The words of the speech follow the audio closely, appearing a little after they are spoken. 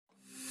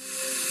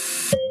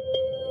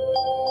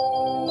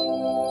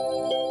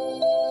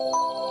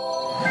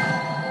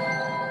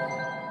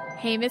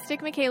Hey,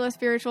 Mystic Michaela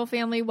spiritual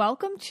family.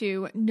 Welcome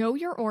to Know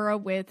Your Aura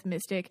with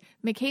Mystic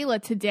Michaela.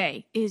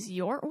 Today, is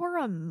your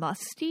aura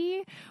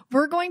musty?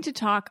 We're going to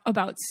talk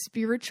about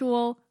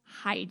spiritual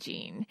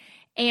hygiene.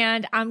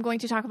 And I'm going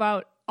to talk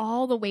about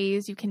all the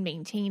ways you can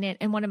maintain it.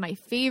 And one of my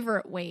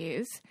favorite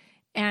ways,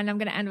 and I'm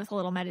going to end with a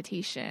little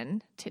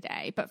meditation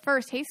today. But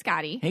first, hey,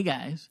 Scotty. Hey,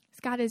 guys.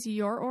 Scott, is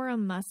your aura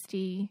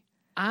musty?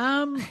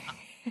 I'm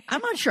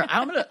not sure.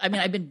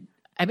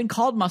 I've been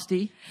called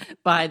musty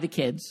by the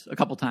kids a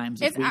couple times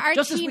this week. Our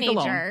Just teenager. this week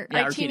alone.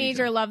 Yeah, our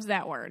teenager loves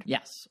that word.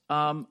 Yes.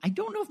 I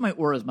don't know if my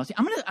aura is musty.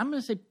 I'm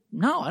gonna say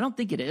no. I don't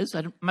think it is.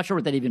 I'm not sure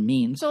what that even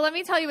means. So let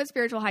me tell you what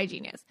spiritual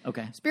hygiene is.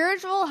 Okay.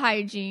 Spiritual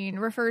hygiene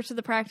refers to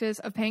the practice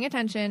of paying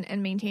attention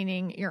and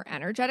maintaining your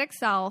energetic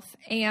self,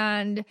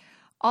 and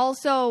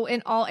also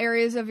in all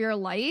areas of your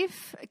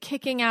life,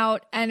 kicking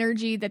out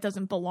energy that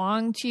doesn't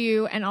belong to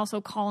you, and also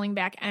calling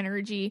back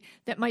energy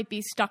that might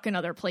be stuck in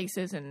other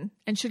places and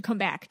should come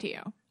back to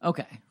you.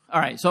 Okay. All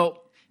right.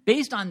 So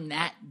based on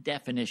that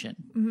definition,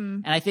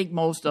 and I think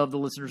most of the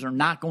listeners are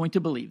not going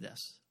to believe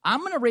this, I'm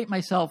going to rate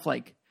myself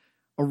like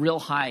a real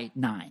high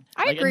 9.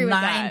 I agree with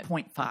that.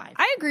 9.5.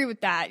 I agree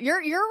with that.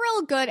 You're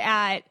real good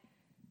at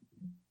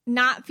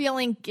not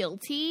feeling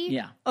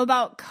guilty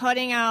about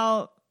cutting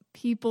out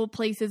people,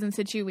 places, and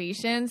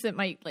situations that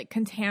might like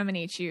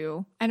contaminate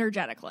you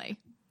energetically.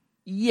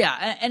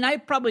 Yeah. And I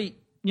probably,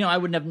 I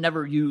would have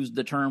never used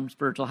the term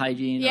spiritual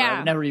hygiene. Yeah. Or I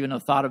would never even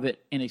have thought of it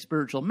in a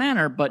spiritual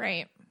manner. But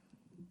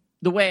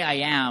the way I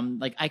am,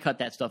 like, I cut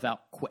that stuff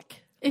out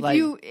quick.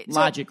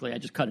 Logically, I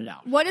just cut it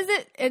out. What is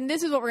it? And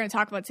this is what we're going to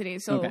talk about today.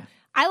 So okay.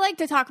 I like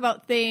to talk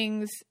about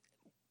things.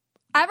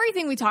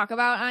 Everything we talk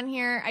about on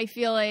here, I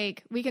feel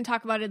like we can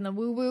talk about it in the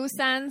woo-woo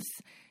sense,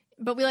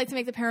 but we like to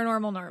make the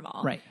paranormal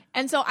normal. Right.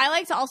 And so I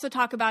like to also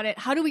talk about it.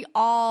 How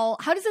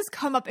does this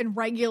come up in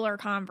regular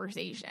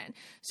conversation?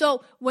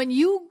 So when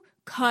you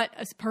cut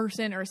a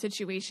person or a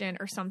situation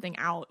or something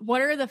out,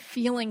 what are the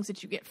feelings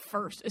that you get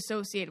first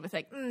associated with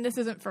like, this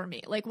isn't for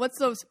me? Like, what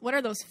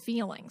are those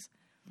feelings?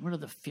 What are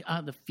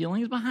the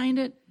feelings behind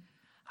it?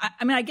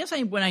 I guess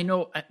when I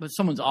know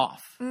someone's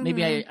off,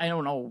 maybe I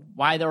don't know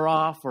why they're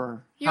off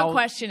or you don't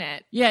question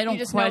it. Yeah, I don't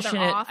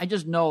question it. Off. I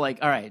just know, like,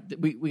 all right,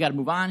 we got to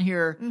move on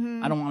here.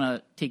 I don't want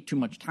to take too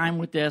much time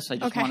with this. I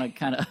just want to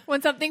kind of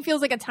when something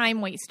feels like a time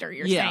waster,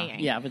 you're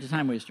saying. Yeah, if it's a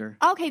time waster.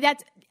 Okay,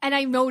 and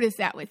I noticed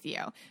that with you.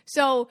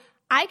 So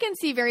I can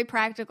see very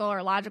practical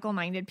or logical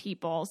minded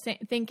people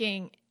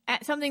thinking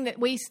at something that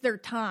wastes their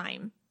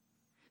time.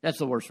 That's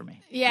the worst for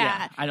me.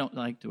 Yeah. I don't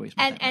like to waste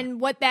my time.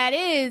 And what that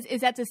is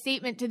that's a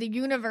statement to the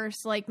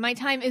universe, like, my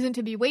time isn't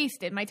to be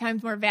wasted. My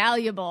time's more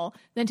valuable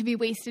than to be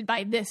wasted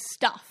by this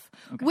stuff,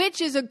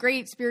 which is a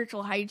great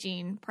spiritual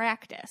hygiene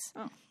practice.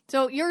 Oh.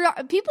 So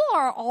people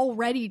are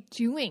already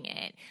doing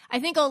it.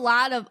 I think a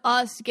lot of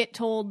us get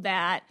told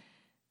that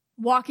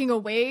walking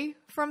away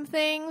from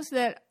things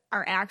that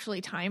are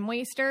actually time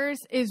wasters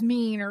is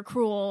mean or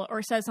cruel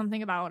or says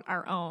something about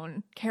our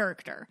own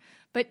character.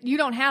 But you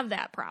don't have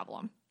that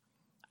problem.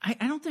 I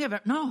don't think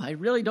I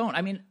really don't.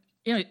 I mean,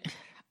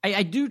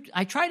 I do.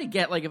 I try to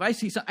get, like, if I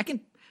see something, I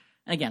can,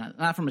 and again,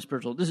 not from a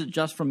spiritual, this is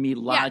just from me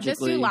logically. Yeah, just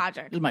do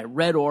logic. This is my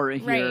red aura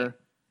here.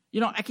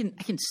 Right. I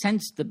can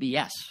sense the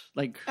BS,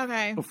 like,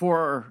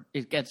 before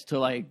it gets to,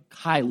 like,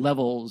 high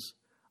levels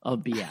of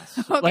BS.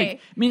 Okay. Like,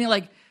 meaning,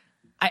 like,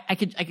 I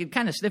could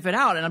kind of sniff it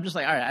out, and I'm just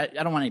like, all right,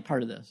 I don't want any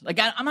part of this. Like,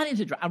 I'm not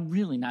into drama. I'm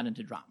really not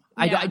into drama.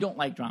 Yeah. I don't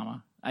like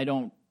drama. I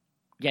don't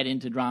get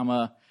into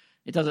drama.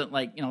 It doesn't,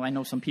 like, I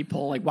know some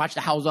people, like, watch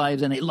The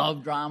Housewives and they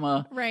love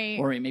drama. Right.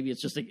 Or maybe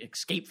it's just an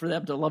escape for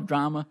them to love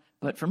drama.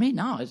 But for me,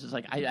 no. It's just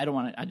like, I don't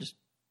want it. I just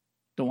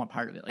don't want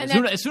part of it. Like,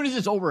 as soon as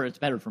it's over, it's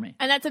better for me.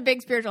 And that's a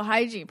big spiritual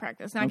hygiene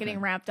practice, not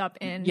getting wrapped up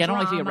in drama. I don't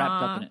like to get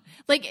wrapped up in it.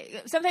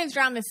 Like, sometimes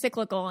drama is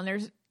cyclical, and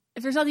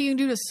if there's nothing you can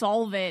do to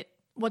solve it,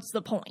 what's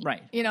the point?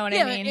 Right. You know what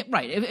I mean?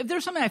 Right. If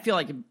there's something I feel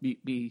like can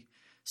be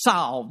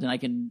solved and I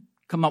can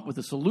come up with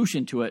a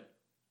solution to it,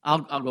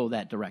 I'll go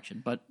that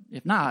direction. But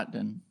if not,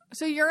 then...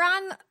 So you're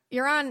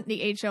on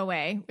the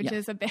HOA, which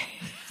is a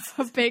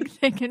big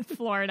thing in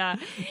Florida.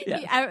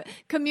 Yeah.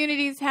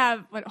 Communities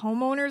have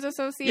homeowners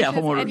associations. Yeah,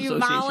 homeowners and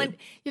association.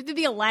 You have to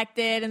be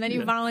elected, and then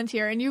you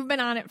volunteer, and you've been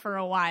on it for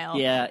a while.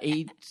 Yeah,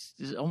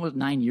 almost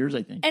 9 years,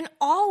 I think. And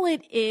all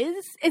it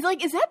is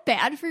like, is that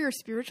bad for your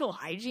spiritual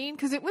hygiene?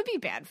 Because it would be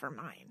bad for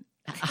mine.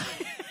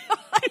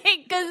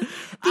 Because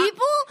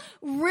people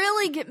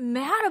really get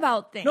mad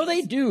about things. No,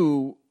 they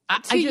do.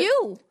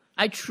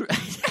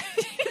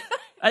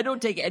 I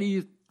don't take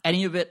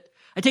any of it.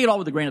 I take it all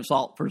with a grain of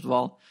salt, first of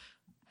all.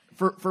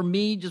 For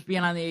me, just being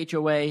on the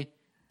HOA,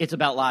 it's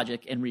about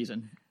logic and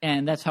reason.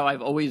 And that's how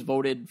I've always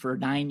voted for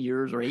 9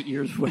 years or 8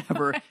 years,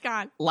 whatever.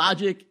 God.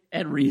 Logic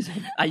and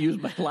reason. I use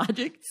my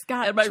logic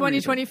Scott, and my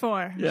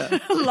 2024. Reason. Yeah.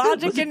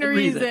 Logic and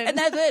reason. And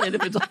that's it. And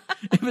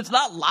if it's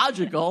not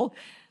logical,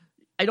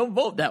 I don't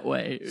vote that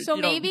way. So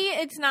maybe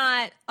it's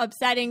not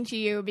upsetting to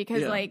you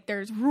because like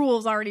there's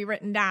rules already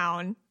written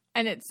down.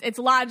 And it's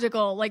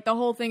logical, like the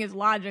whole thing is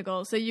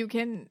logical, so you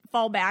can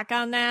fall back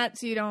on that,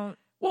 so you don't.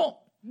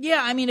 Well,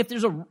 Yeah, I mean, if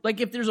there's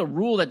a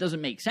rule that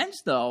doesn't make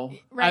sense, though,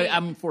 Right.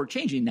 I'm for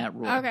changing that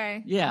rule.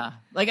 Okay. Yeah,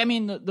 like I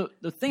mean,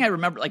 the thing I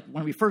remember, like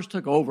when we first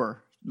took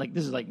over, like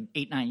this is like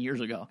 8-9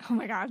 years ago. Oh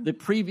my God. The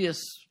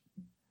previous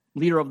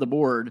leader of the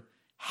board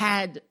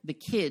had the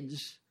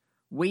kids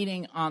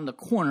waiting on the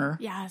corner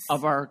Yes.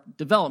 of our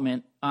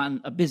development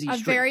on a busy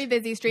street. Very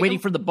busy street. Waiting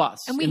for the bus.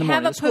 And we in the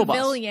have morning, a the school bus.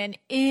 pavilion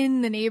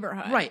in the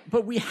neighborhood. Right,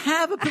 but we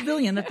have a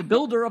pavilion that the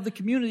builder of the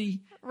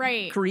community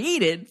Right.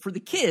 created for the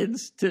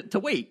kids to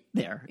wait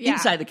there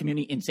inside the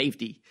community in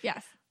safety.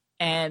 Yes.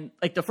 And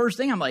like the first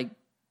thing I'm like,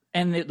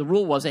 and the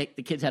rule was like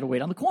the kids had to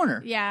wait on the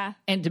corner. Yeah.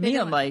 And to me,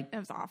 I'm like, it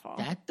was awful.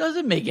 that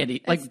doesn't make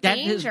any like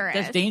dangerous.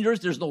 That's dangerous.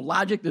 There's no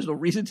logic. There's no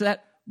reason to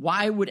that.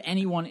 Why would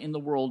anyone in the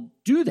world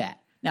do that?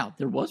 Now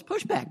there was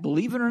pushback,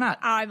 believe it or not.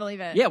 Oh, I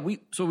believe it. Yeah, we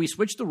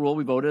switched the rule.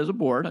 We voted as a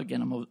board.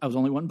 Again, I was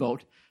only one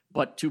vote,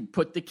 but to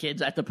put the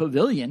kids at the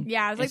pavilion.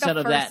 Yeah, it was like instead the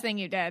of first thing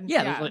you did.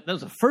 Yeah, that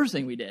was the first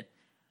thing we did.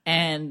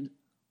 And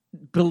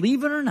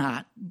believe it or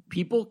not,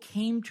 people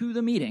came to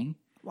the meeting.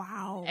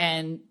 Wow.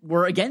 And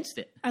were against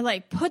it. I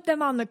like put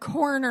them on the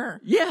corner.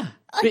 Yeah.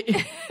 Like,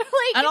 and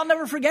I'll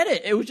never forget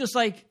it. It was just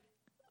like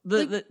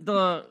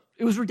the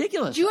it was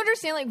ridiculous. do you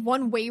understand? Like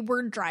one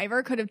wayward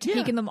driver could have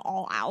taken them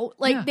all out.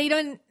 Like they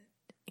don't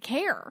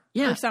care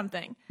or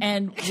something.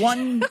 And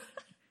one,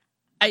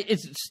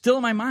 it's still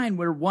in my mind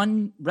where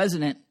one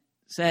resident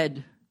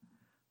said,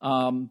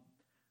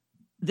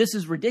 "This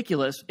is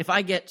ridiculous. If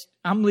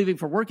I'm leaving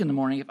for work in the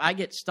morning. If I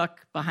get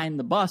stuck behind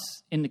the bus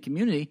in the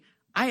community,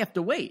 I have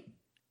to wait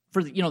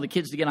for the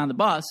kids to get on the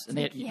bus, and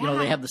they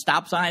they have the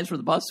stop signs for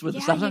the bus with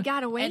the stop sign. You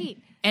gotta wait.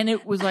 And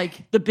it was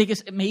like the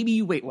biggest. Maybe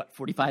you wait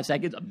 45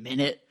 seconds, a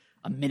minute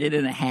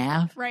and a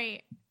half,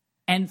 right?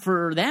 And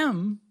for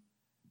them,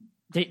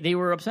 they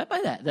were upset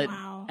by that.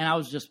 Wow. And I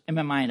was just in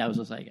my mind, I was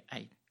just like,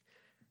 I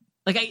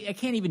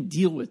can't even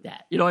deal with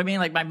that. You know what I mean?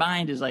 Like my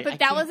mind is like. But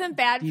that wasn't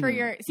bad for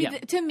your. See,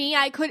 to me,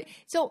 I could.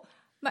 So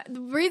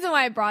the reason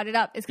why I brought it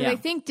up is because I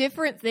think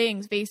different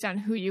things based on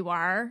who you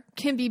are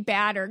can be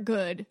bad or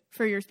good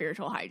for your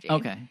spiritual hygiene.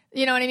 Okay.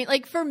 You know what I mean?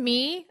 Like for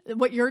me,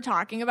 what you're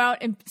talking about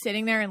and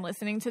sitting there and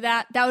listening to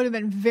that would have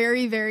been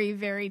very, very,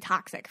 very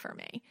toxic for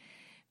me.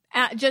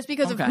 Just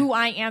because of who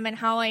I am and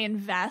how I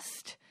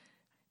invest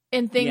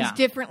in things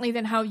differently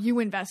than how you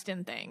invest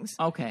in things.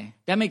 Okay.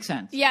 That makes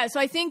sense. Yeah. So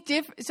I think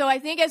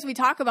as we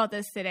talk about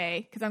this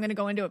today, because I'm going to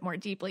go into it more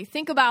deeply,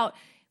 think about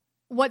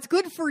what's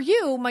good for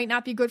you might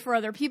not be good for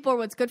other people, or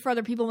what's good for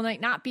other people might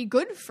not be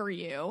good for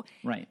you.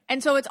 Right.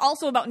 And so it's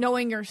also about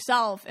knowing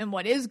yourself and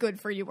what is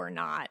good for you or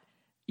not.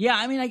 Yeah,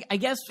 I mean, I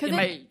guess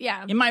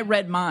in my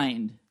red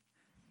mind,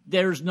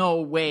 there's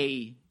no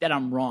way that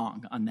I'm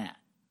wrong on that.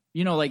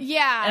 You know, like,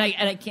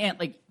 and I can't,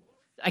 like,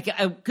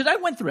 because I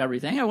went through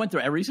everything. I went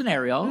through every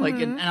scenario, like,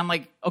 and I'm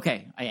like,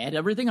 okay, I add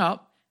everything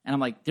up, and I'm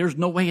like, there's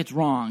no way it's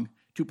wrong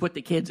to put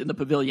the kids in the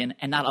pavilion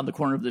and not on the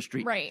corner of the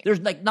street. Right. There's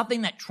like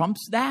nothing that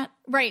trumps that.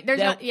 Right. There's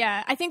not.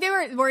 Yeah. I think they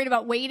were worried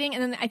about waiting,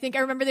 and then I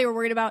remember they were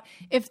worried about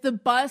if the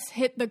bus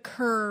hit the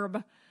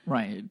curb.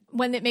 Right.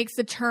 When it makes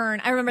the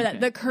turn, I remember that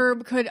the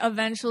curb could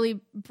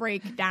eventually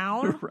break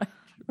down. Right.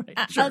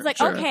 I was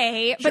like,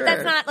 okay, but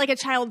that's not like a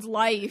child's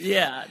life.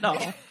 Yeah, no.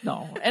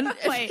 And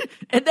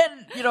and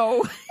then,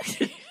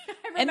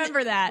 I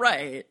remember that.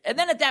 Right. And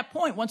then at that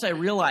point, once I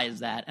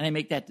realize that and I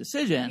make that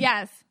decision,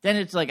 then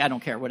it's like, I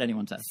don't care what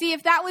anyone says. See,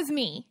 if that was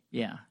me,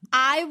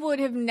 I would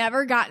have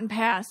never gotten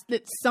past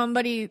that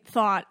somebody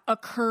thought a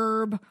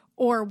curb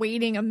or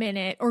waiting a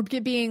minute or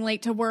being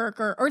late to work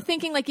or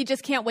thinking like you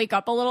just can't wake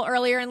up a little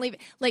earlier and leave,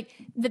 like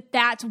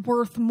that's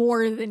worth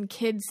more than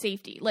kids'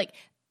 safety. Like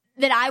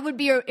that I would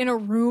be in a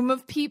room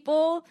of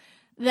people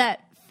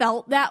that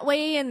felt that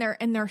way in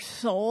their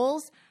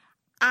souls.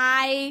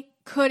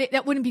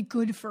 That wouldn't be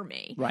good for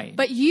me. Right.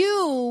 But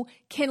you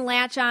can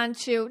latch on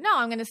to, no,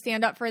 I'm going to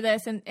stand up for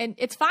this. And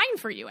it's fine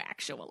for you,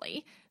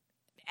 actually.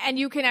 And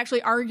you can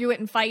actually argue it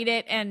and fight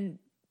it and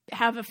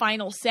have a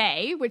final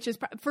say, which is,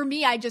 for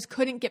me, I just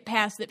couldn't get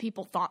past that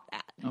people thought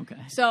that. Okay.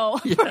 So,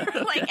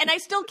 and I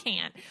still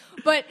can't.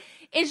 But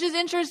it's just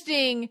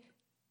interesting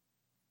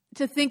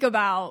to think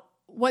about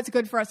what's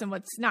good for us and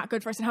what's not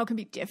good for us and how it can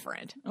be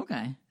different.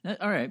 Okay.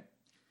 All right.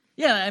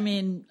 Yeah, I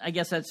mean, I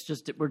guess that's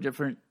just, we're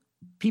different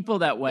people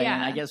that way.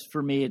 And I guess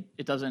for me,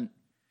 it doesn't,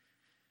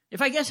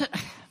 if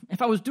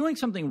I was doing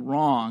something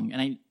wrong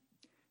and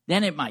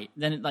if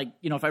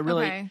I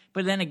really,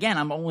 but then again,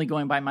 I'm only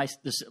going by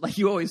like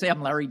you always say,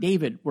 I'm Larry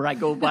David, where I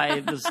go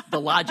by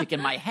the logic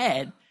in my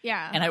head.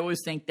 Yeah. And I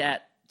always think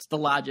that it's the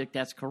logic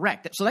that's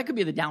correct. So that could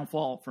be the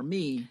downfall for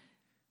me.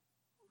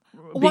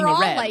 We're all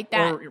like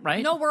that.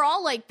 Right? No, we're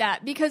all like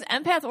that because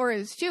empath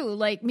auras too.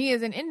 Like me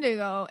as an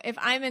indigo, if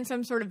I'm in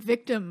some sort of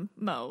victim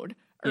mode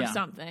or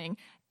something,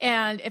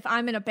 and if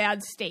I'm in a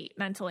bad state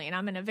mentally and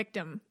I'm in a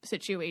victim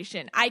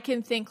situation, I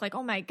can think like,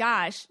 oh my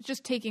gosh,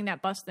 just taking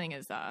that bus thing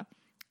is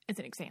as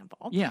an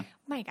example. Yeah.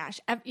 My gosh,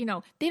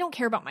 they don't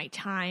care about my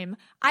time.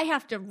 I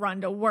have to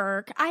run to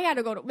work. I had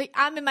to go to,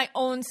 I'm in my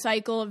own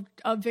cycle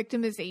of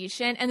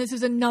victimization. And this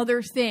is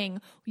another thing,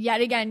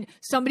 yet again,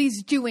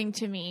 somebody's doing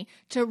to me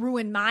to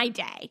ruin my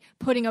day,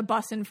 putting a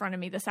bus in front of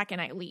me the second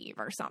I leave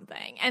or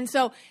something. And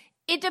so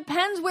it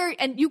depends where,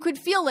 and you could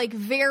feel like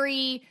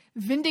very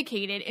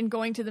vindicated in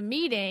going to the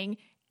meeting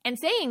and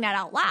saying that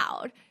out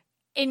loud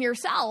in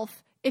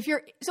yourself.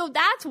 So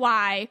that's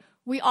why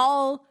we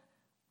all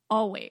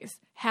always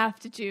have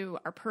to do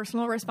our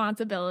personal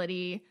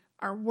responsibility,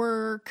 our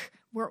work.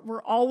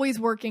 We're always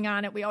working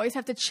on it. We always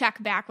have to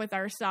check back with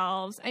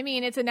ourselves. I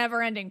mean, it's a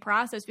never-ending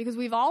process because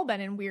we've all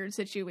been in weird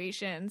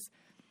situations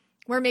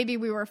where maybe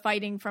we were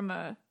fighting from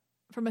a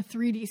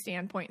 3D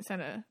standpoint instead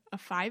of a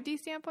 5D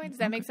standpoint. Does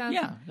that make sense?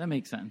 Yeah, that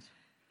makes sense.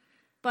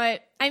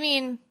 But I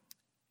mean,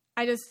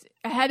 I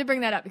had to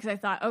bring that up because I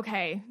thought,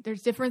 okay,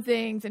 there's different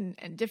things and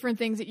different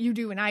things that you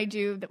do and I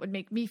do that would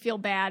make me feel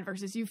bad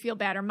versus you feel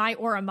bad, or my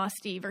aura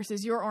musty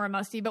versus your aura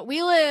musty. But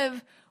we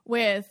live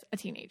with a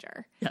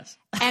teenager. Yes.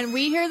 And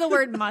we hear the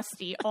word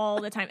musty all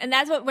the time. And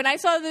that's when I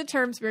saw the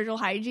term spiritual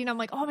hygiene, I'm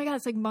like, oh my God,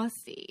 it's like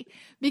musty.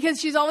 Because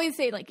she's always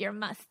saying like, you're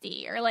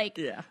musty, or like,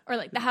 or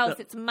like the house,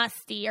 it's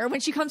musty. Or when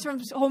she comes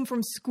home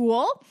from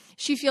school,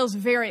 she feels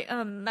very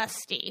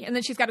musty. And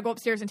then she's got to go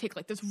upstairs and take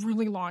like this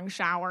really long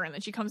shower. And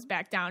then she comes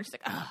back down. She's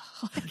like, oh.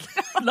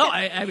 No,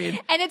 I mean.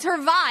 And it's her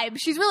vibe.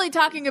 She's really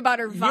talking about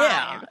her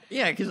vibe.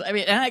 Yeah, because I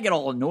mean, and I get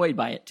all annoyed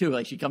by it too.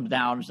 Like she comes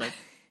down and she's like,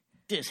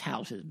 this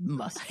house is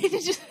musty.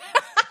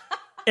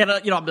 And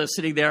I'm just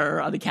sitting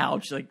there on the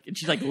couch, like, and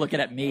she's like looking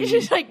at me.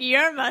 She's like,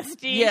 "You're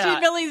musty." Yeah. She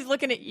really's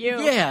looking at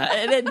you. Yeah,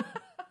 and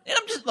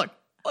I'm just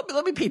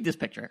let me paint this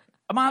picture.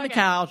 I'm on the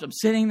couch. I'm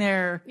sitting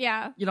there.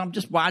 Yeah. I'm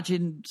just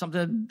watching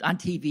something on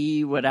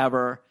TV,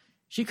 whatever.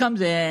 She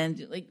comes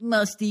in, like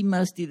musty,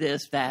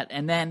 this, that,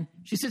 and then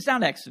she sits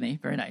down next to me.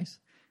 Very nice.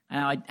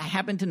 And I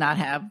happen to not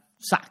have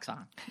socks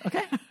on.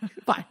 Okay,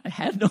 fine. I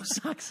have no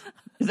socks.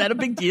 Is that a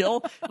big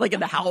deal? Like in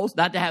the house,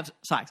 not to have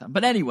socks on.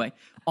 But anyway,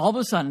 all of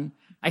a sudden,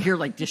 I hear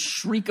like this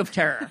shriek of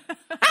terror.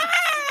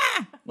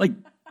 Ah! Like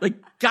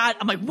God,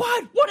 I'm like,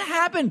 what? What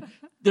happened?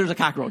 There's a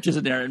cockroach,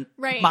 isn't there? And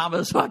right.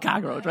 Mama saw a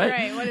cockroach, right?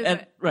 Right. What is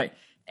it? Right.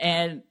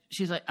 And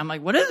she's like, I'm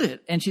like, what is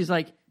it? And she's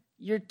like,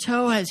 your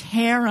toe has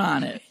hair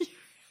on it.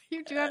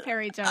 You do have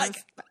hairy toes.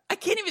 I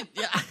can't even.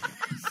 Yeah.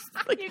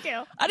 You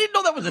do. I didn't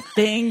know that was a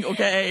thing.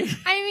 Okay.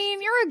 I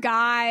mean, you're a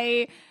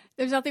guy.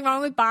 There's nothing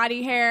wrong with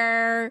body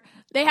hair.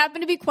 They happen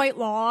to be quite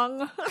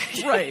long.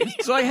 Right.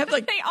 So I have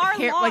like they are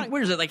hair, long. like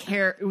where is it? Like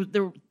hair.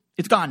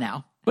 It's gone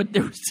now. But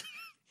there was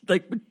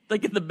like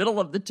in the middle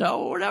of the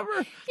toe or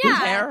whatever. Yeah.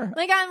 Hair.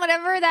 Like on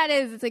whatever that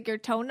is. It's like your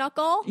toe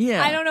knuckle.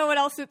 Yeah. I don't know what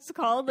else it's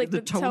called. Like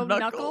the toe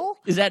knuckle.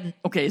 Is that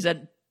okay? Is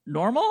that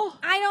normal?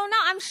 I don't know.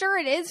 I'm sure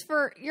it is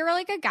you're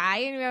like a guy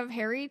and you have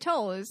hairy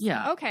toes.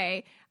 Yeah.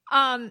 Okay.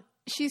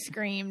 She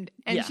screamed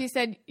and she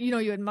said, you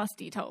had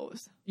musty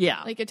toes.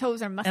 Yeah. Like your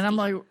toes are musty. And I'm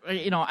like,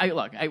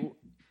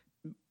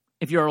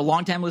 if you're a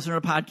longtime listener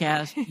to the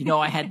podcast,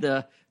 I had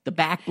the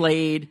back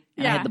blade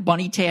and I had the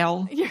bunny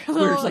tail.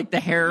 Where it's like the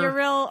hair. You're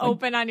real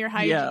open on your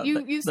hygiene. Yeah,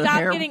 you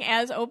stopped getting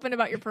as open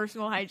about your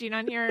personal hygiene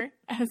on here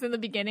as in the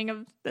beginning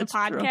of the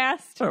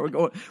podcast. Sorry,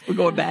 we're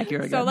going back here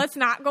again. So let's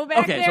not go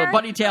back there. Okay, so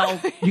bunny tail,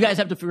 you guys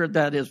have to figure what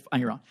that is on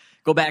your own.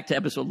 Go back to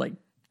episode like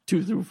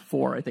 2 through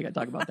 4. I think I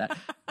talk about that.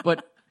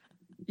 But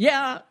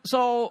yeah,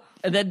 so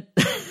and then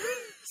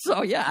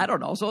I don't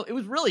know. So it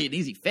was really an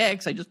easy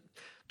fix. I just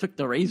took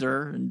the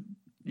razor and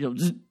it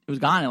was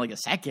gone in like a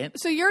second.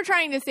 So you're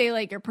trying to say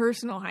like your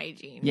personal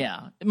hygiene.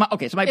 Yeah.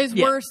 Is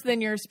worse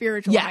than your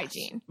spiritual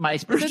hygiene. My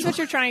spiritual. Is this what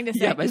you're trying to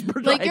say? Yeah, my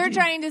spiritual hygiene. You're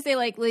trying to say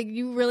like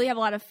you really have a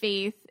lot of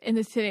faith in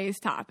today's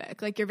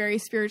topic. Like you're very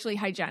spiritually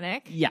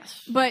hygienic.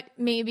 Yes. But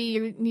maybe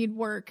you need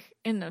work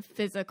in the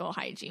physical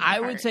hygiene. I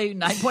would say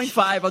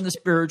 9.5 on the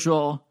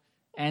spiritual,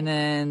 and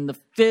then the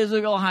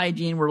physical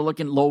hygiene, we're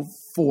looking low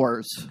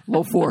fours.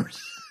 Low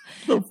fours.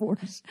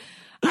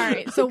 All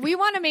right, so we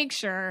want to make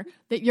sure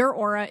that your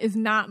aura is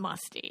not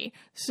musty.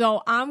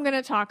 So I'm going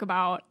to talk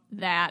about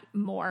that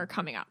more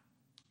coming up.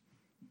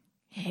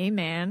 Hey,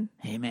 man.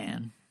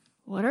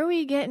 What are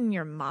we getting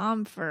your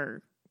mom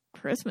for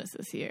Christmas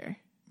this year?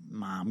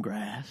 Mom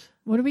grass.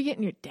 What are we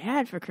getting your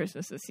dad for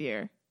Christmas this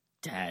year?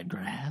 Dad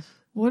grass.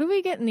 What are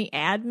we getting the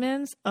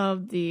admins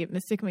of the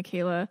Mystic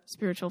Michaela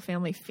Spiritual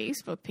Family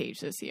Facebook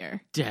page this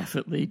year?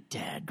 Definitely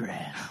dad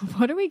grass.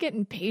 What are we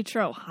getting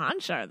Petro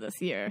Hanchar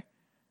this year?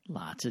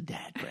 Lots of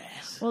dad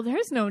grass. Well,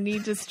 there's no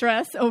need to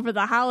stress over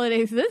the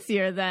holidays this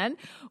year then.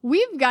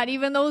 We've got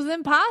even those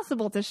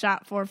impossible to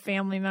shop for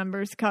family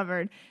members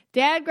covered.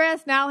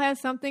 Dadgrass now has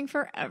something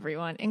for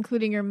everyone,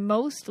 including your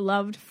most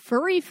loved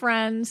furry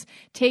friends.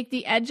 Take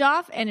the edge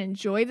off and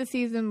enjoy the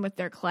season with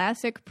their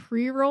classic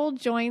pre-rolled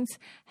joints,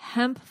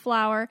 hemp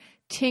flour,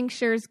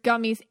 tinctures,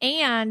 gummies,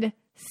 and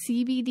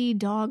CBD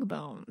dog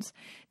bones.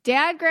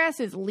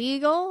 Dadgrass is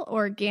legal,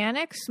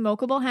 organic,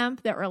 smokable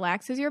hemp that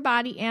relaxes your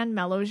body and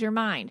mellows your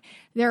mind.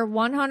 Their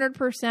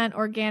 100%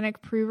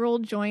 organic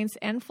pre-rolled joints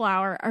and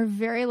flour are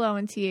very low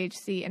in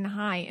THC and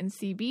high in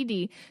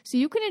CBD, so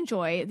you can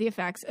enjoy the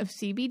effects of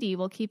CBD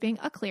while keeping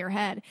a clear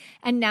head.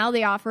 And now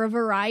they offer a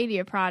variety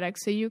of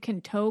products so you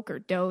can toke or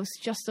dose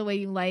just the way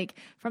you like,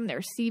 from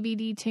their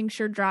CBD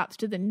tincture drops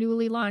to the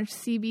newly launched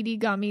CBD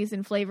gummies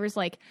in flavors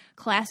like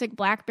classic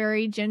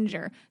blackberry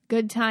ginger,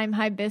 good time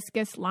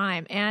hibiscus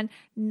lime, and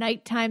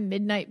nighttime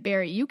midnight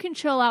berry. You can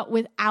chill out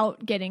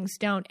without getting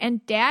stoned.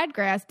 And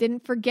Dadgrass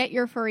didn't forget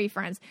your furry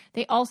friends.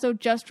 They also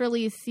just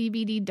released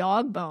CBD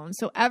dog bones,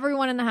 so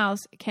everyone in the house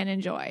can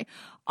enjoy.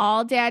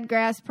 All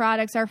Dadgrass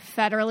products are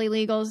federally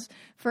legal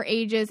for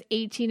ages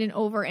 18 and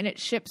over, and it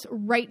ships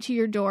right to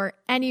your door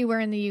anywhere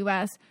in the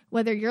U.S.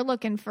 Whether you're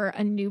looking for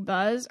a new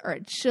buzz or a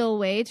chill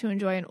way to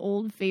enjoy an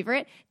old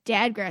favorite,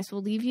 Dadgrass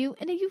will leave you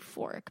in a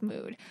euphoric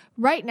mood.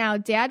 Right now,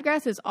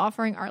 Dadgrass is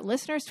offering our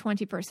listeners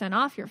 20%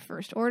 off your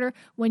first order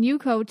when you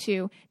go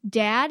to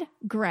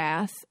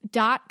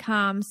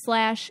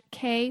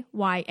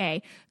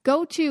dadgrass.com/KYA.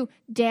 Go to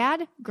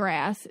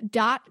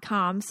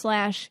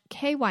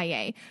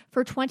dadgrass.com/KYA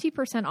for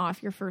 20%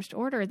 off your first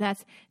order.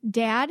 That's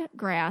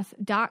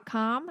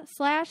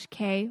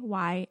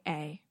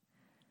dadgrass.com/KYA.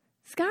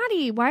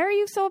 Scotty, why are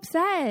you so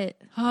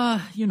upset?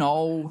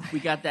 We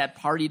got that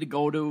party to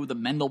go to, the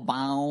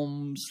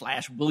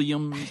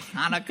Mendelbaum/Williams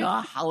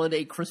Hanukkah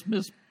holiday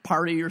Christmas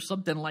party or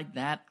something like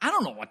that. I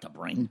don't know what to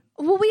bring.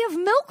 Well, we have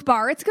Milk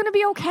Bar. It's going to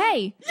be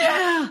okay.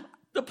 Yeah,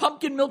 the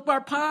pumpkin Milk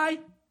Bar pie.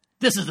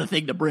 This is the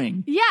thing to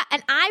bring. Yeah,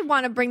 and I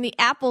want to bring the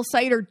apple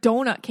cider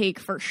donut cake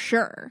for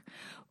sure.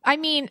 I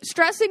mean,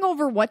 stressing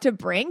over what to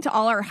bring to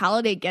all our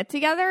holiday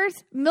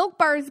get-togethers, Milk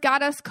Bar's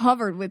got us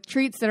covered with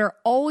treats that are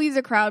always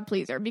a crowd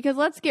pleaser. Because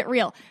let's get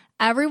real,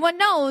 everyone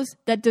knows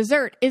that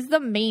dessert is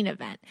the main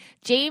event.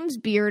 James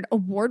Beard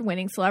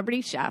award-winning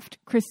celebrity chef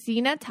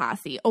Christina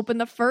Tassi opened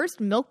the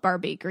first Milk Bar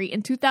bakery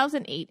in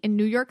 2008 in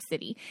New York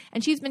City,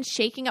 and she's been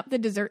shaking up the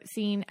dessert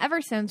scene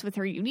ever since with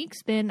her unique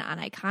spin on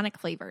iconic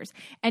flavors.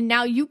 And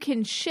now you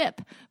can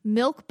ship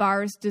Milk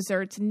Bar's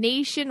desserts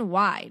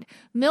nationwide.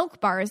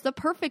 Milk Bar is the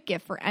perfect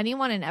gift for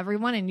anyone and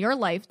everyone in your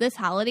life this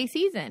holiday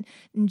season.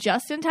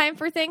 Just in time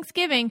for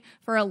Thanksgiving,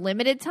 for a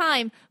limited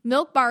time,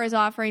 Milk Bar is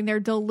offering their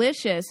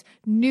delicious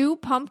new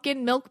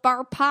pumpkin Milk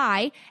Bar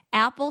pie,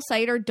 apple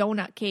cider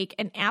donut cake,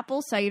 and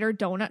apple cider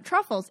donut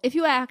truffles. If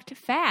you act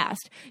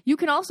fast, you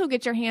can also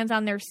get your hands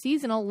on their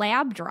seasonal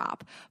lab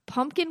drop,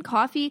 pumpkin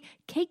coffee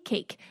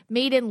cake,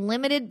 made in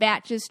limited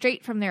batches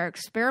straight from their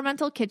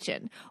experimental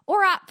kitchen.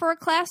 Or opt for a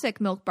classic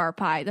Milk Bar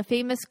pie, the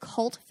famous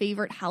cult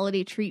favorite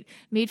holiday treat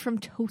made from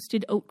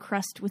toasted oat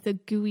crust with a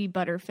gooey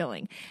butter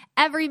filling.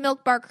 Every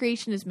Milk Bar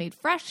creation is made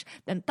fresh,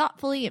 then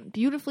thoughtfully and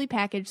beautifully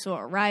packaged so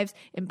it arrives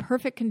in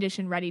perfect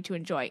condition, ready to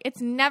enjoy.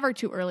 It's never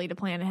too early to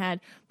plan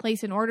ahead.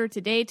 Place an order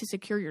today to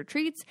secure your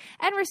treats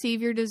and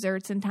receive your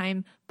desserts in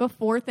time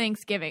before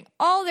Thanksgiving.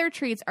 All their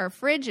treats are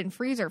fridge and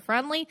freezer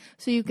friendly,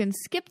 so you can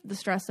skip the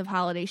stress of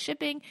holiday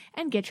shipping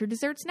and get your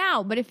desserts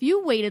now. But if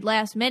you waited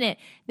last minute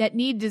that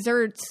need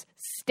desserts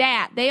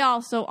stat, they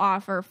also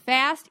offer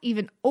fast,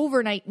 even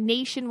overnight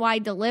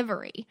nationwide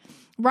delivery.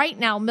 Right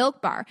now,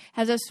 Milk Bar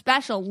has a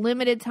special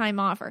limited time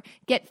offer.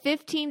 Get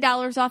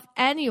 $15 off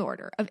any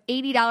order of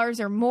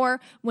 $80 or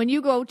more when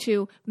you go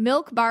to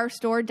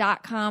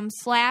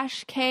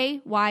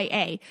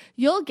milkbarstore.com/KYA.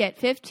 You'll get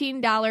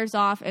 $15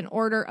 off an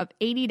order of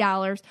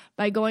 $80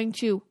 by going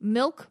to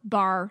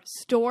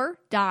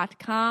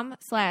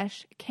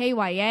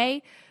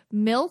milkbarstore.com/KYA.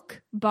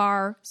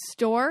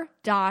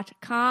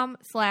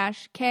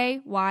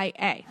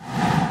 milkbarstore.com/KYA.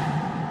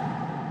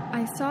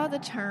 I saw the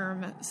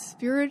term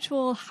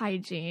spiritual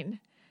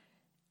hygiene,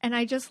 and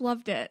I just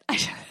loved it. I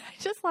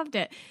just loved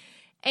it.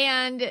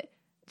 And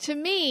to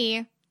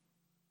me,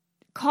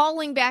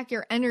 calling back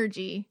your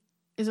energy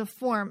is a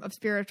form of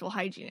spiritual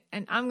hygiene,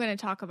 and I'm going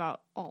to talk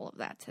about all of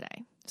that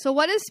today. So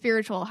what is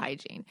spiritual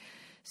hygiene?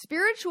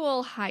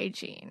 Spiritual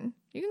hygiene,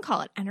 you can call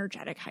it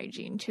energetic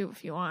hygiene too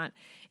if you want,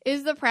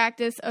 is the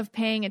practice of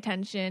paying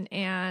attention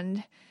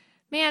and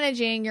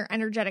managing your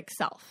energetic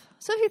self.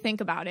 So if you think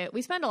about it,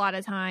 we spend a lot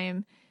of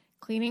time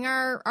cleaning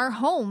our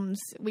homes.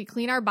 We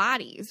clean our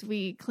bodies.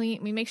 We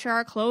make sure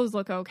our clothes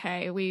look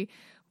okay. We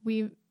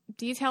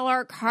detail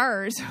our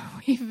cars.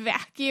 We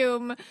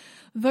vacuum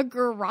the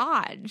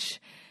garage.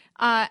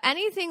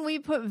 Anything we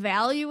put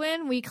value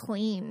in, we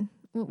clean.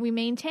 We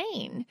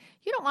maintain.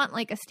 You don't want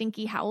like a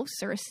stinky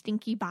house or a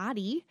stinky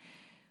body.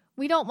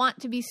 We don't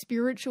want to be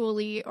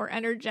spiritually or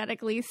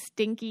energetically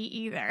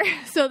stinky either.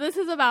 So this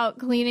is about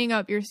cleaning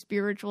up your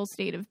spiritual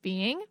state of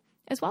being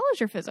as well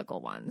as your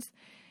physical ones.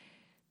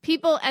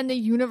 People and the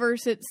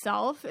universe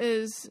itself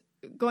is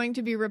going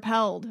to be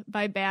repelled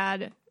by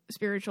bad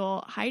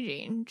spiritual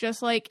hygiene.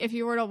 Just like if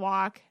you were to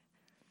walk,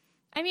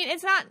 I mean,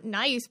 it's not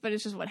nice, but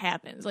it's just what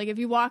happens. Like if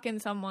you walk in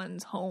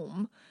someone's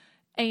home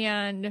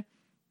and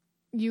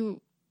it's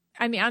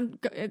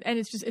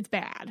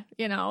bad.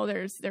 You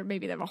know,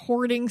 maybe they have a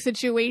hoarding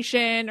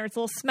situation or it's a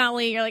little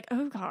smelly. You're like,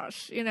 oh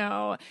gosh, you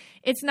know,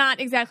 it's not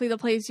exactly the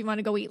place you want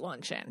to go eat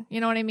lunch in. You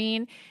know what I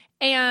mean?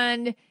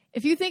 And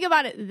if you think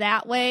about it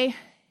that way,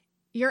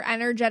 your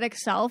energetic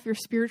self, your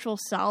spiritual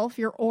self,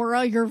 your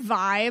aura, your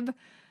vibe,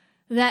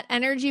 that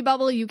energy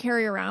bubble you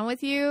carry around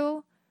with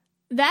you,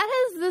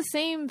 that has the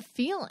same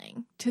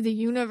feeling to the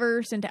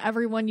universe and to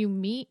everyone you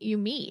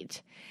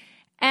meet.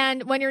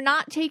 And when you're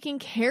not taking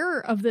care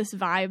of this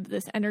vibe,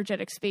 this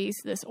energetic space,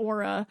 this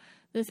aura,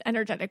 this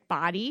energetic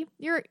body,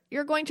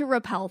 you're going to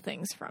repel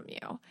things from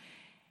you.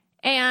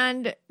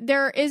 And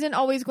there isn't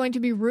always going to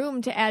be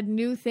room to add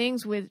new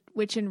things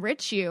which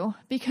enrich you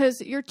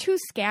because you're too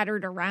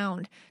scattered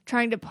around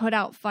trying to put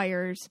out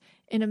fires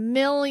in a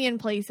million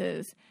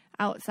places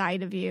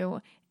outside of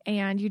you,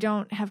 and you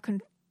don't have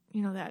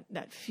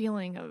that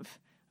feeling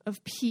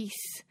of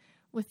peace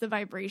with the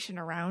vibration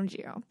around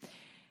you.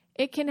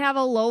 It can have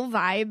a low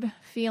vibe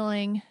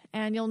feeling,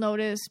 and you'll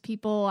notice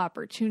people,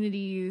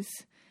 opportunities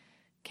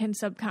can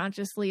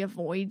subconsciously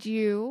avoid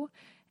you,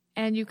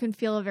 and you can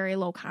feel a very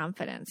low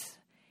confidence.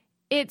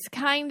 It's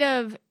kind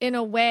of, in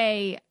a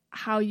way,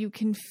 how you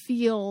can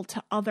feel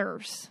to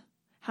others,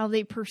 how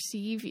they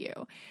perceive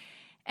you.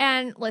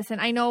 And listen,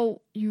 I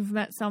know you've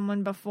met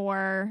someone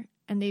before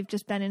and they've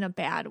just been in a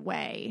bad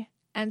way.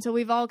 And so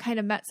we've all kind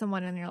of met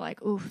someone and you're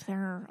like, ooh,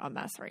 they're a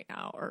mess right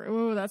now. Or,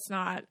 ooh, that's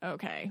not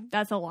okay.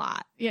 That's a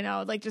lot.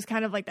 Like just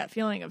kind of like that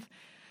feeling of,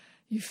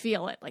 you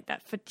feel it, like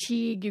that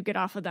fatigue you get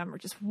off of them, or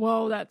just,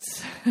 whoa,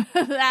 that's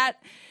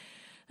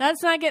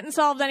that's not getting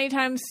solved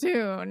anytime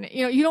soon.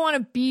 You don't want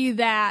to be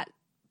that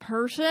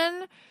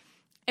person.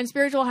 And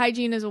spiritual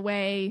hygiene is a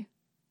way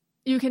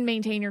you can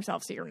maintain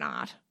yourself so you're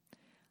not.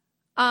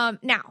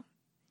 Now,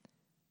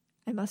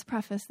 I must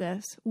preface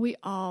this. We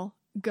all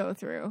go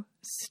through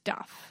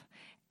stuff.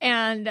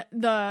 And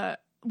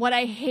what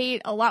I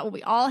hate a lot, what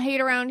we all hate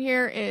around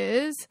here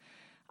is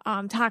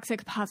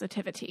toxic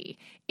positivity.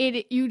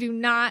 You do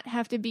not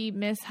have to be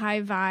Miss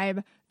High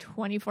Vibe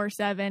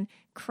 24/7.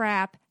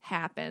 Crap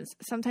happens.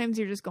 Sometimes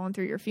you're just going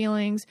through your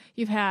feelings.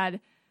 You've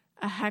had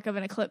a heck of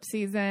an eclipse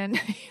season.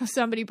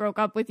 Somebody broke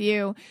up with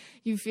you.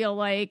 You feel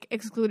like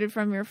excluded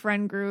from your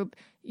friend group.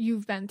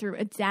 You've been through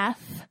a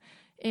death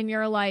in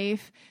your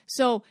life.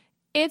 So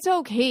it's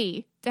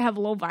okay to have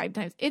low vibe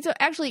times.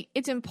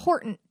 It's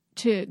important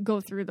to go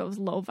through those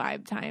low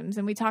vibe times.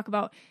 And we talk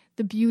about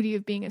the beauty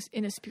of being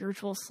in a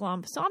spiritual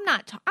slump. So I'm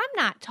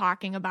not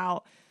talking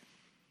about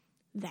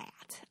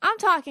that. I'm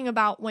talking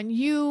about when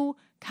you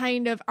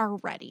kind of are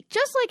ready.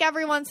 Just like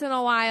every once in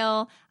a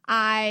while,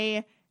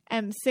 I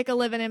am sick of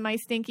living in my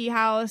stinky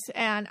house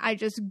and I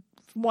just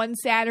one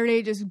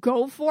Saturday just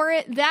go for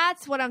it.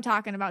 That's what I'm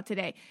talking about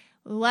today.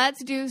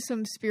 Let's do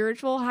some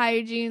spiritual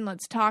hygiene.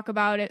 Let's talk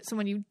about it. So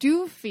when you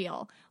do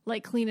feel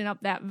like cleaning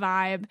up that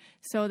vibe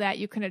so that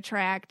you can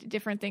attract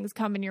different things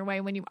coming your way,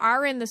 when you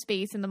are in the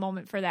space in the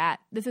moment for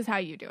that, this is how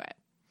you do it.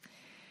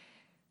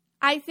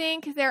 I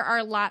think there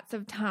are lots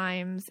of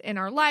times in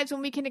our lives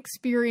when we can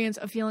experience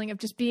a feeling of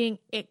just being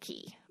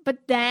icky.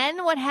 But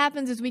then what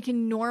happens is we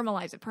can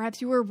normalize it.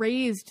 Perhaps you were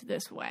raised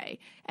this way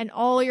and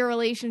all your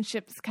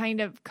relationships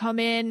kind of come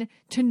in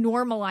to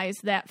normalize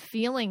that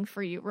feeling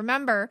for you.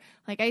 Remember,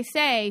 like I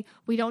say,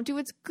 we don't do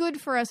what's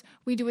good for us.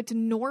 We do what's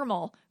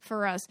normal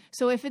for us.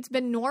 So if it's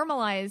been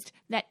normalized,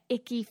 that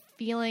icky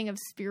feeling of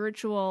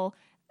spiritual,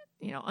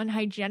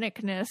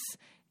 unhygienicness,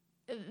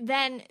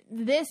 then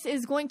this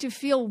is going to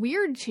feel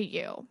weird to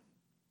you.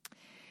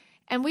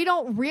 And we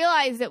don't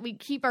realize that we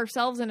keep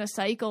ourselves in a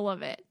cycle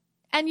of it.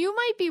 And you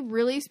might be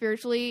really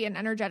spiritually and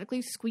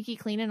energetically squeaky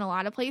clean in a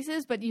lot of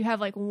places, but you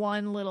have like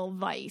one little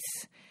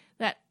vice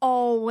that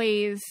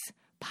always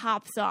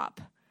pops up.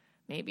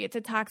 Maybe it's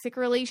a toxic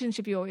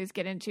relationship you always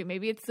get into.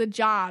 Maybe it's the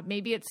job.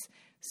 Maybe it's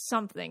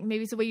something.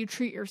 Maybe it's the way you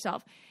treat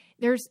yourself.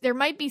 There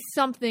might be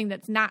something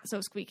that's not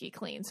so squeaky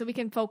clean. So we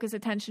can focus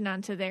attention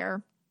onto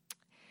there.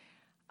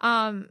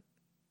 I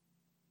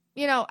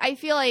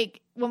feel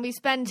like when we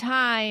spend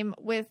time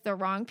with the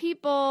wrong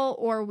people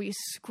or we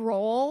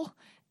scroll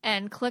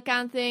and click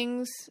on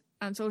things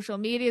on social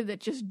media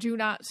that just do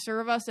not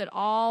serve us at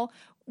all,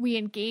 we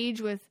engage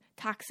with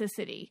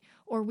toxicity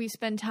or we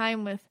spend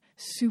time with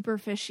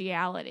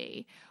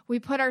superficiality. We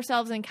put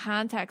ourselves in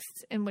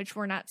contexts in which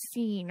we're not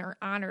seen or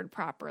honored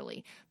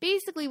properly.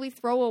 Basically, we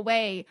throw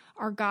away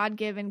our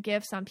God-given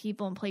gifts on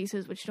people and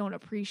places which don't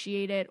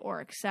appreciate it or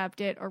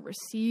accept it or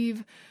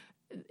receive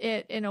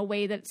it in a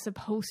way that's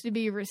supposed to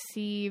be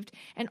received.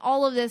 And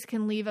all of this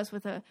can leave us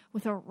with a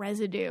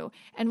residue.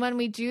 And when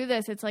we do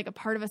this, it's like a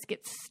part of us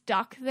gets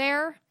stuck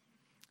there.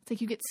 It's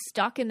like you get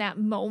stuck in that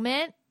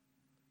moment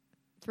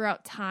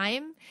throughout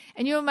time.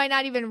 And you might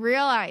not even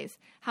realize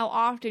how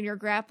often you're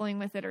grappling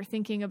with it or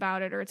thinking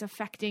about it, or it's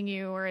affecting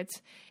you, or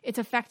it's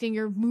affecting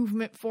your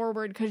movement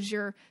forward because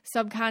you're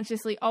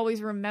subconsciously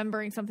always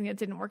remembering something that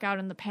didn't work out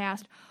in the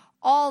past.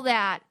 All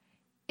that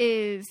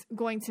is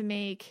going to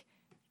make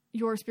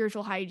your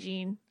spiritual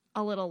hygiene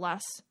a little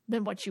less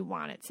than what you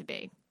want it to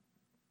be.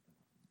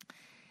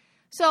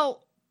 So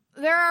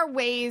there are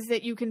ways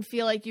that you can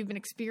feel like you've been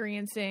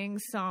experiencing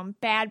some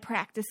bad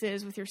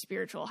practices with your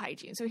spiritual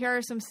hygiene. So here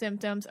are some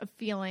symptoms of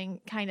feeling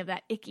kind of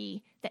that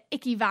icky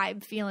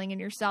vibe feeling in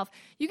yourself.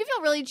 You can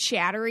feel really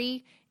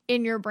chattery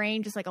in your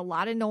brain, just like a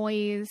lot of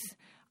noise.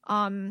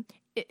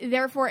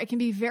 Therefore, it can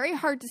be very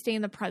hard to stay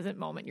in the present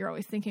moment. You're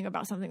always thinking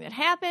about something that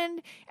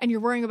happened, and you're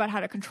worrying about how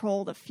to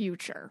control the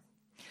future.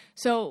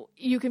 So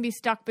you can be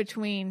stuck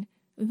between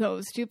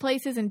those two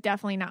places and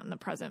definitely not in the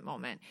present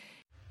moment.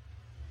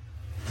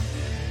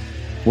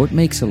 What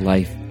makes a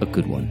life a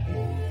good one?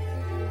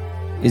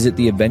 Is it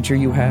the adventure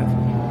you have?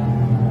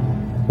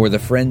 Or the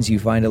friends you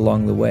find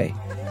along the way?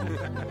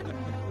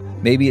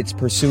 Maybe it's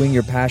pursuing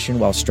your passion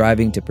while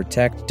striving to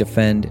protect,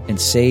 defend, and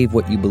save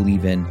what you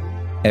believe in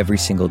every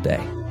single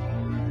day.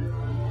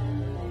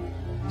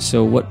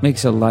 So what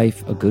makes a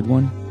life a good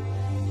one?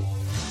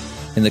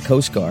 In the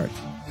Coast Guard,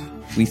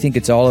 we think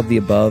it's all of the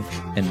above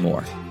and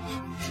more.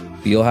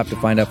 But you'll have to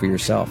find out for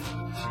yourself.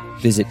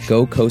 Visit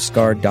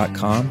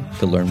gocoastguard.com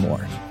to learn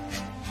more.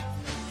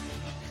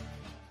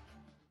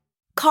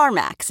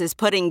 CarMax is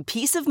putting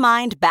peace of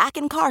mind back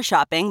in car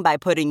shopping by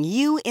putting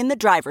you in the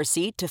driver's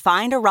seat to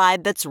find a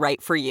ride that's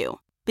right for you.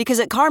 Because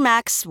at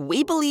CarMax,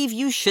 we believe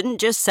you shouldn't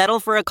just settle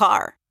for a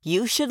car.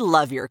 You should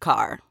love your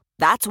car.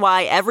 That's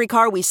why every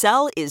car we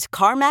sell is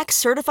CarMax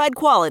certified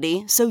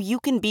quality, so you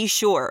can be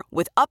sure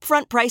with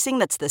upfront pricing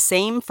that's the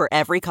same for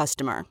every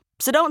customer.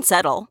 So don't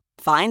settle.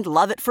 Find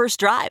love at first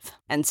drive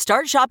and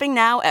start shopping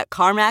now at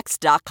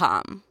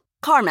CarMax.com.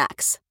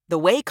 CarMax, the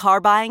way car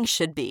buying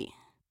should be.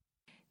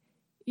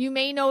 You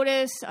may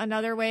notice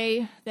another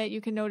way that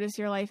you can notice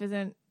your life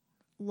isn't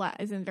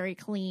very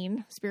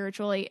clean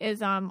spiritually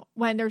is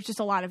when there's just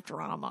a lot of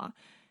drama.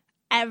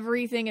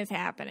 Everything is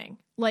happening,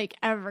 like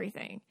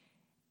everything.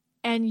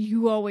 And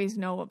you always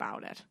know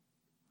about it.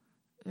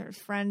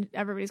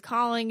 Everybody's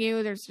calling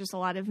you. There's just a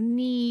lot of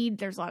need.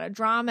 There's a lot of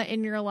drama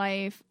in your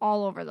life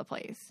all over the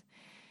place.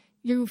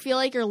 You feel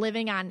like you're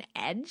living on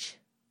edge,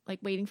 like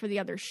waiting for the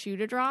other shoe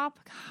to drop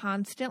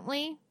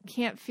constantly. You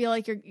can't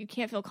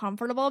feel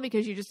comfortable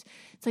because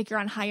it's like you're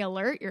on high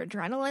alert. Your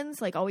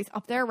adrenaline's like always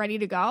up there, ready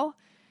to go.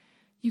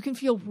 You can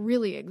feel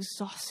really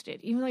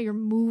exhausted. Even though you're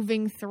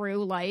moving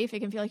through life,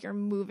 it can feel like you're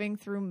moving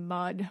through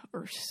mud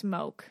or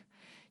smoke.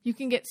 You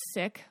can get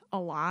sick a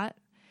lot.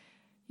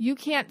 You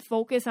can't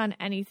focus on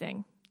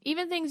anything,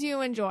 even things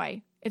you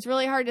enjoy. It's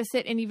really hard to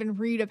sit and even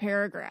read a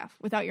paragraph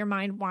without your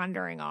mind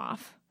wandering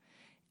off.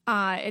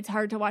 It's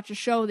hard to watch a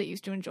show that you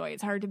used to enjoy.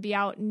 It's hard to be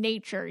out in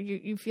nature.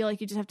 You feel like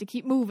you just have to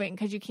keep moving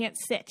because you can't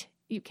sit.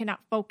 You cannot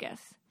focus.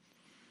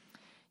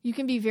 You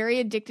can be very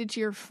addicted to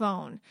your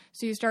phone.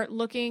 So you start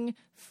looking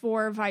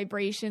for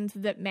vibrations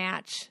that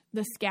match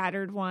the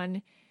scattered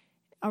one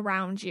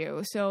around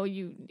you. So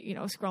you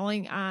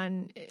scrolling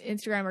on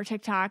Instagram or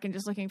TikTok and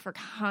just looking for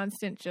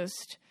constant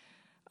just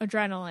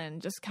adrenaline,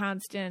 just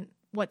constant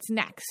what's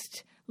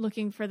next,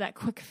 looking for that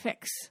quick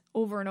fix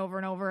over and over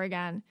and over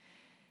again.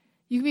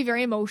 You can be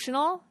very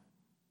emotional.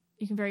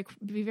 You can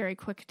be very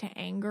quick to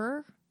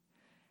anger.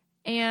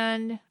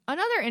 And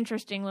another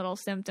interesting little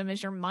symptom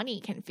is your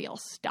money can feel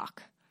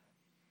stuck.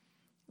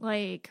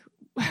 Like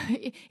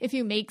if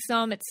you make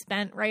some, it's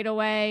spent right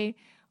away.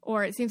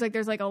 Or it seems like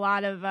there's like a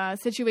lot of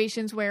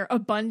situations where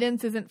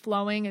abundance isn't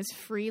flowing as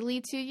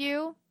freely to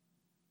you.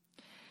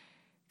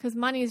 Because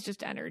money is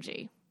just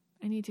energy.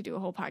 I need to do a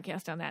whole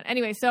podcast on that.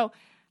 Anyway, so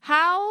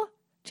how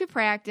to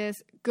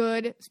practice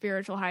good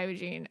spiritual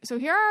hygiene. So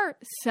here are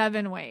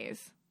 7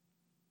 ways.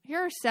 Here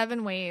are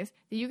 7 ways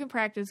that you can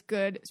practice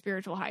good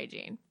spiritual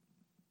hygiene.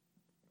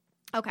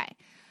 Okay.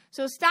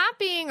 So stop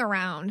being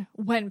around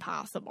when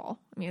possible.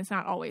 I mean, it's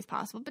not always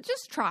possible, but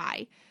just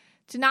try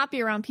to not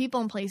be around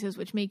people and places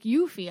which make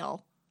you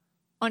feel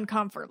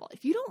uncomfortable.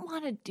 If you don't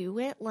want to do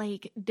it,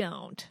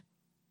 don't.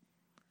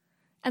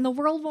 And the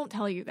world won't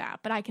tell you that,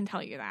 but I can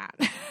tell you that.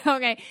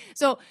 Okay.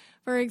 So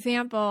for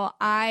example,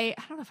 I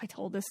don't know if I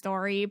told this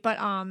story, but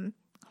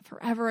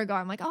forever ago,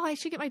 I'm like, oh, I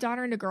should get my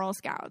daughter into Girl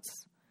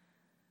Scouts.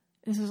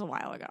 This was a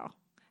while ago.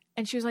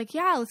 And she was like,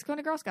 yeah, let's go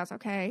into Girl Scouts.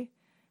 Okay.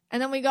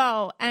 And then we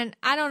go, and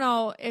I don't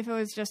know if it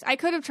was just, I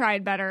could have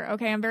tried better.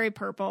 Okay, I'm very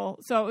purple.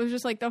 So it was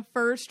just like the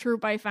first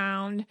troop I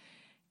found,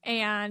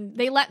 and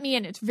they let me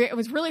in. It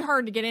was really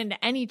hard to get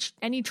into any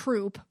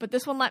troop, but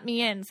this one let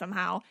me in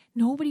somehow.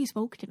 Nobody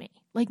spoke to me.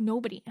 Like,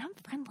 nobody. And I'm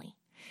friendly.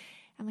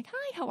 I'm like,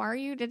 hi, how are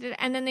you?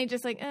 And then they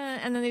just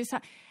and then they just,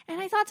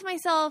 and I thought to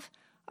myself,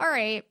 all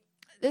right,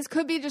 this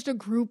could be just a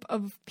group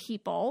of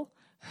people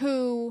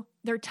who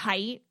they're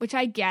tight, which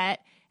I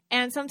get.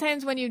 And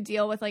sometimes when you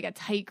deal with like a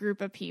tight group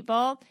of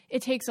people,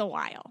 it takes a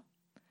while.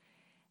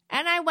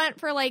 And I went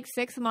for like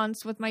 6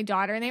 months with my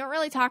daughter, and they weren't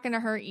really talking to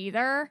her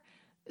either.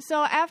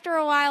 So after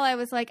a while, I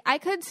was like, I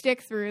could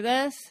stick through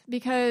this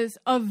because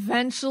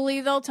eventually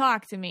they'll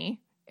talk to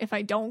me if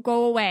I don't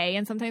go away.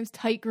 And sometimes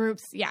tight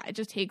groups, it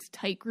just takes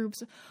tight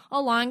groups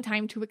a long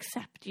time to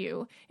accept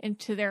you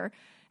into their.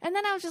 And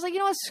then I was just like, you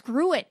know what,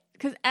 screw it.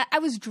 Because I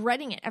was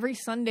dreading it every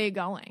Sunday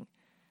going.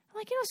 I'm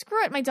like,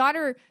 screw it. My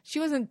daughter, she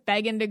wasn't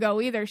begging to go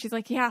either. She's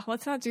like, yeah,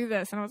 let's not do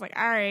this. And I was like,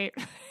 all right.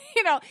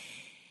 If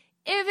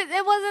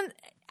it wasn't,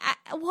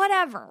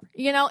 whatever.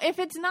 If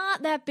it's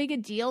not that big a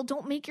deal,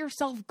 don't make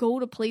yourself go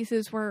to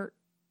places where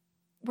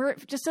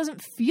it just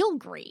doesn't feel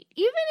great.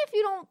 Even if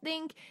you don't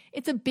think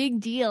it's a big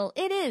deal,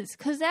 it is,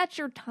 because that's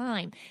your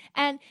time.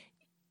 And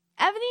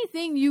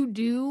anything you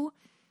do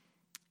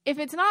if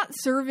it's not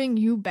serving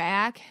you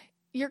back,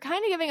 you're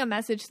kind of giving a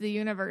message to the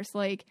universe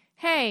like,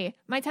 hey,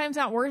 my time's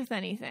not worth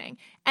anything.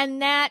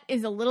 And that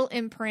is a little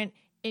imprint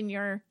in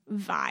your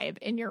vibe,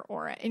 in your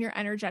aura, in your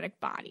energetic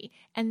body.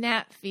 And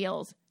that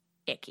feels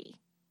icky.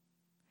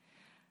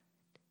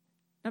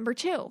 Number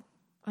 2,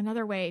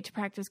 another way to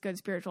practice good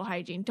spiritual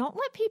hygiene. Don't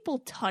let people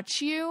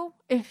touch you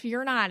if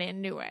you're not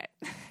into it.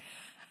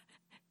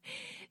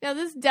 Now,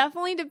 this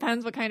definitely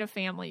depends what kind of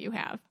family you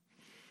have.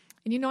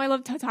 And I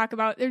love to talk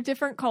about, they're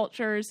different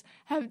cultures,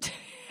 have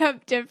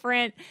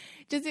different,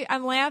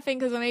 I'm laughing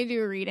because when I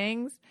do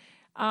readings,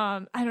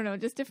 I don't know,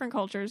 just different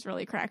cultures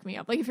really crack me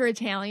up. Like if you're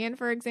Italian,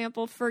 for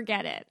example,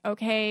 forget it,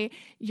 okay?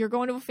 You're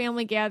going to a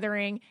family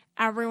gathering,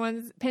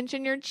 everyone's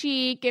pinching your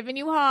cheek, giving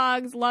you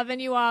hugs,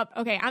 loving you up.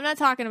 Okay, I'm not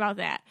talking about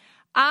that.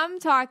 I'm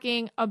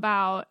talking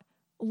about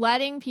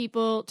letting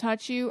people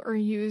touch you or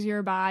use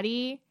your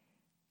body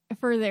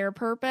for their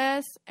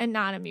purpose and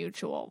not a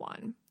mutual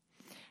one.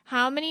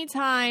 How many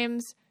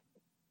times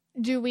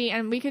do we,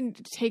 and we can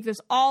take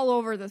this all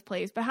over this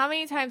place, but how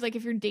many times, like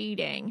if you're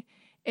dating,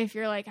 if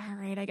you're like, all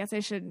right, I guess I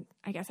should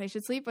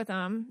sleep with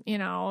them,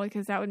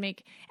 because that would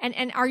make,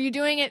 and are you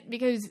doing it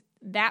because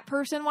that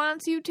person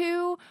wants you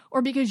to,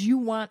 or because you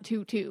want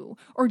to too?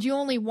 Or do you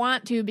only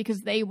want to because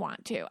they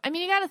want to? I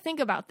mean, you got to think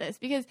about this,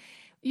 because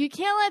you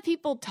can't let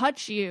people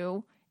touch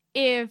you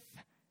if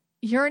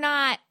you're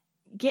not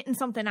getting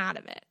something out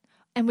of it.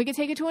 And we could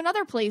take it to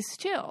another place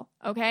too,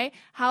 okay?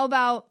 How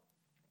about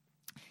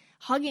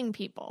hugging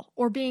people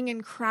or being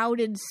in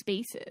crowded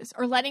spaces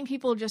or letting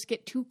people just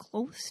get too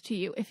close to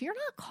you? If you're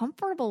not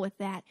comfortable with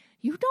that,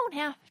 you don't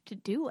have to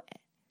do it.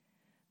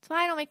 That's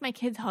why I don't make my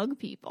kids hug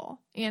people,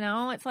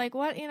 It's like,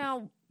 what,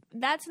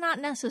 that's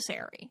not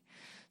necessary.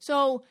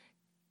 So,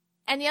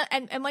 and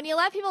when you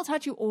let people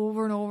touch you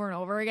over and over and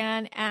over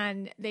again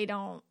and they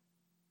don't,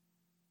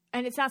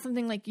 and it's not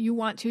something like you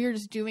want to, you're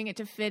just doing it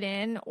to fit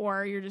in,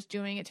 or you're just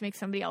doing it to make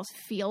somebody else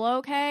feel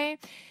okay,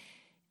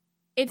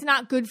 it's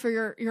not good for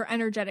your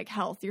energetic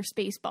health, your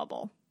space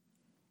bubble.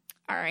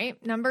 All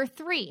right. Number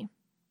 3,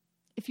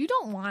 if you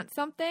don't want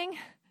something,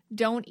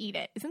 don't eat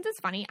it. Isn't this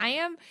funny?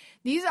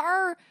 These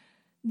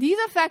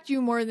affect you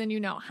more than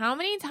you know. How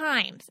many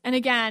times? And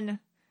again,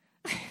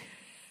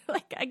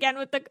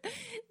 with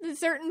the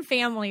certain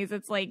families,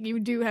 it's like you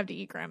do have to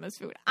eat grandma's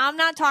food. I'm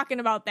not talking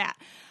about that.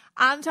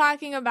 I'm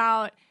talking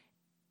about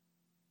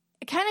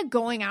kind of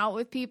going out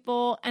with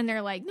people and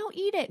they're like, no,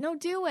 eat it. No,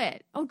 do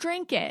it. Oh,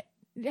 drink it.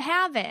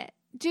 Have it.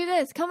 Do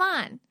this. Come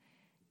on.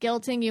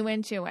 Guilting you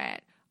into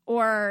it.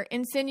 Or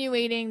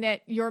insinuating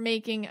that you're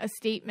making a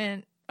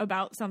statement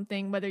about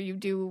something, whether you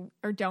do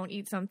or don't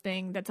eat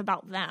something that's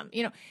about them.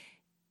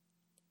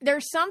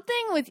 There's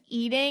something with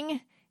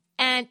eating,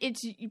 and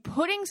it's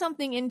putting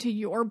something into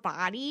your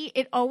body.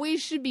 It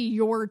always should be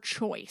your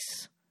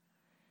choice.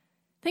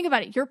 Think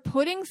about it. You're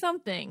putting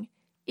something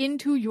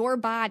into your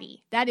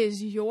body. That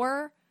is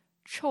your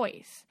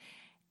choice.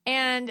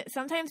 And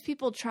sometimes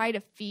people try to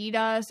feed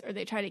us or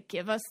they try to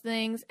give us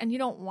things and you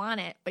don't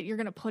want it, but you're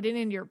going to put it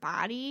into your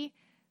body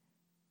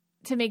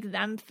to make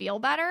them feel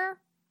better,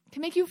 to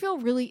make you feel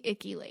really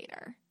icky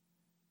later.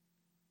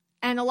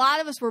 And a lot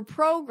of us were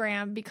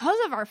programmed because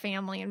of our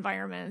family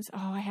environments.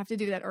 Oh, I have to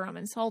do that or I'm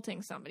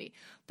insulting somebody.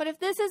 But if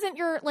this isn't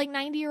your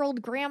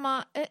 90-year-old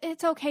grandma,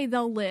 it's okay.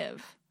 They'll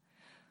live.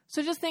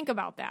 So just think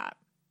about that.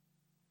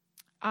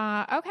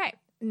 Okay.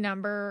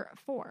 Number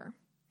 4.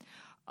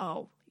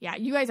 Oh, yeah.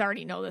 You guys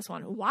already know this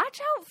one. Watch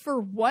out for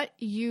what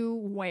you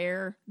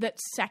wear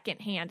that's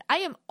secondhand. I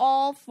am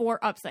all for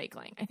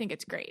upcycling. I think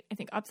it's great. I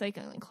think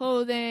upcycling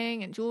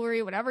clothing and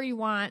jewelry, whatever you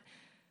want,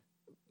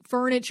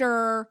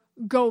 furniture,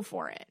 go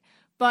for it.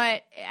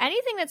 But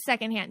anything that's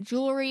secondhand,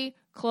 jewelry,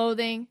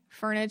 clothing,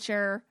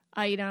 furniture,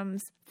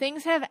 items,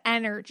 things have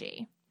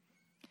energy.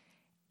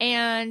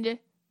 And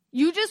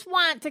you just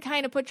want to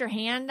kind of put your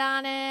hand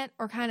on it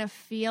or kind of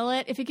feel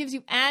it. If it gives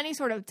you any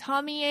sort of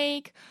tummy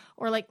ache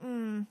or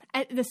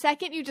the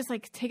second you just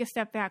take a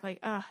step back,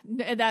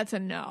 that's a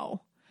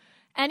no.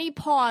 Any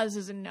pause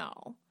is a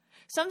no.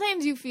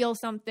 Sometimes you feel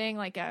something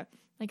like a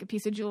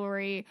piece of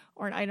jewelry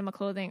or an item of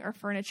clothing or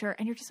furniture,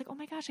 and you're just like, oh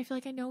my gosh, I feel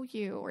like I know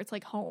you, or it's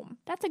like home.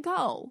 That's a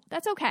go.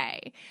 That's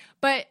okay.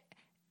 But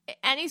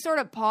any sort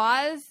of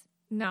pause,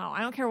 no,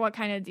 I don't care what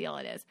kind of deal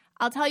it is.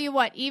 I'll tell you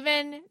what,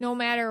 even no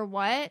matter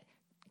what,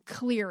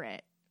 clear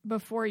it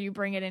before you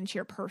bring it into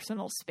your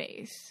personal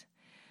space.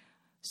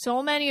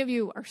 So many of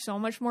you are so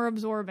much more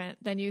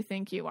absorbent than you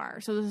think you are.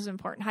 So this is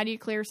important. How do you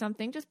clear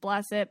something? Just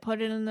bless it, put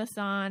it in the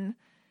sun,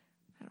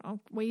 I don't know,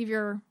 wave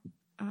your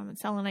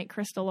selenite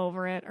crystal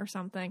over it or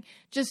something.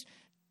 Just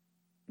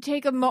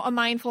take a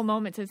mindful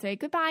moment to say,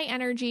 goodbye,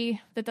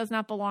 energy that does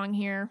not belong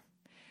here.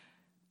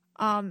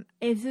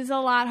 This is a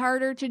lot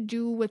harder to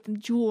do with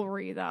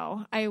jewelry,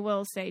 though. I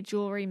will say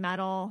jewelry,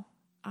 metal,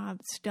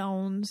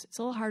 stones. It's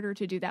a little harder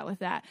to do that with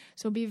that.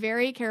 So be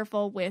very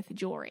careful with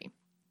jewelry.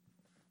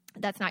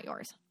 That's not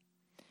yours.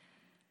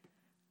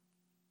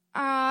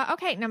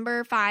 Okay,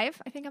 number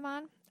 5, I think I'm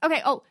on.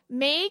 Okay,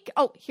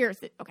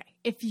 here's it. Okay,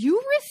 if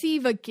you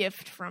receive a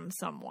gift from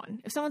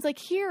someone, if someone's like,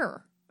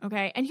 here,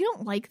 Okay. And you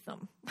don't like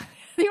them.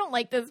 You don't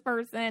like this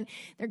person.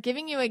 They're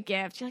giving you a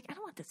gift. You're like, I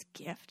don't want this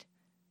gift.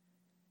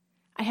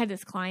 I had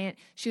this client.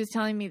 She was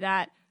telling me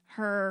that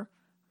her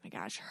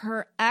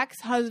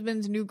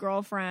ex-husband's new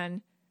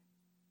girlfriend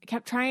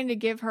kept trying to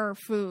give her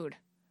food.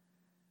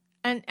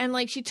 And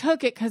like she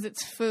took it because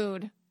it's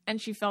food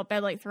and she felt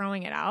bad like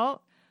throwing it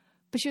out.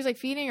 But she was like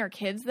feeding her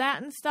kids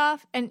that and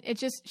stuff. And it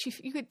just, she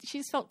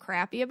just felt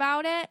crappy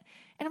about it.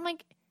 And I'm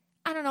like,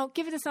 I don't know,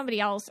 give it to somebody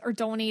else or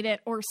donate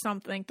it or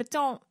something. But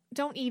don't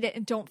eat it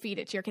and don't feed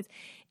it to your kids.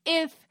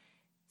 If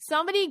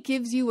somebody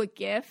gives you a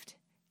gift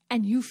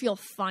and you feel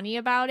funny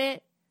about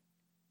it,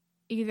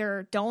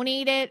 either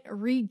donate it,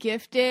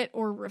 re-gift it,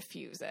 or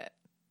refuse it.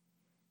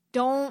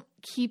 Don't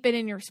keep it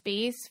in your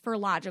space for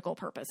logical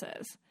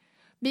purposes.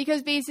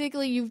 Because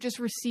basically you've just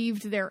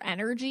received their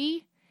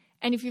energy.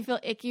 And if you feel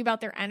icky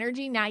about their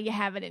energy, now you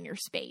have it in your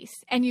space.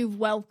 And you've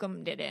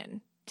welcomed it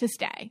in to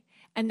stay.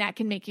 And that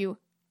can make you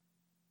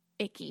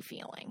icky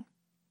feeling.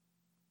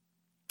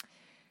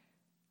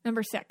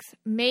 Number 6,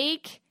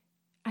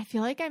 I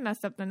feel like I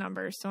messed up the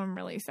numbers, so I'm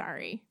really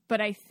sorry.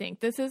 But I think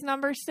this is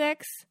number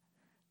 6.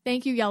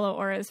 Thank you, Yellow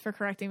Auras, for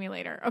correcting me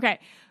later. Okay.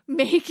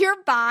 Make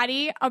your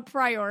body a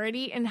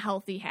priority in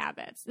healthy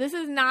habits. This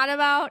is not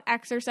about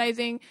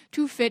exercising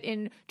to fit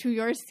into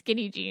your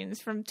skinny jeans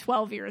from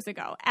 12 years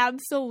ago.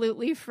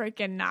 Absolutely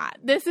freaking not.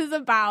 This is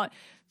about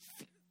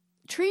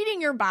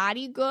treating your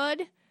body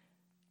good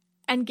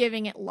and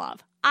giving it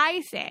love.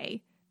 I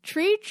say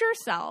treat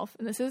yourself,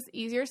 and this is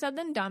easier said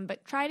than done,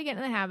 but try to get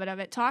in the habit of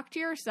it. Talk to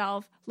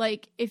yourself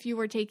like if you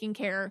were taking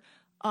care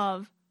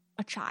of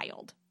a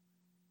child.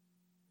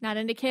 Not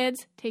into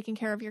kids, taking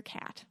care of your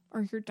cat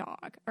or your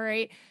dog, all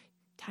right?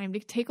 Time to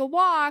take a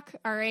walk,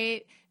 all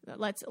right?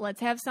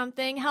 Let's have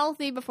something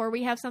healthy before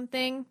we have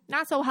something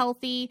not so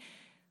healthy.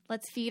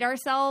 Let's feed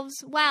ourselves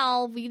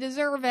well. We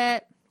deserve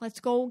it. Let's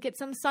go get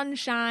some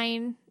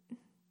sunshine.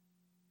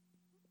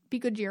 Be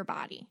good to your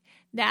body.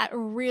 That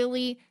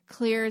really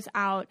clears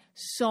out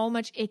so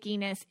much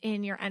ickiness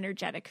in your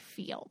energetic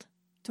field.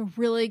 It's a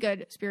really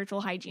good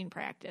spiritual hygiene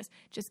practice.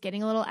 Just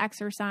getting a little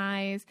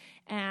exercise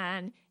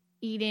and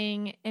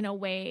eating in a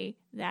way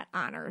that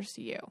honors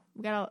you.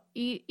 We got to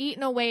eat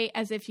in a way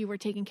as if you were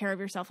taking care of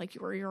yourself like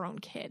you were your own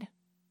kid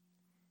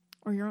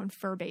or your own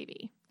fur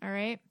baby. All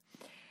right?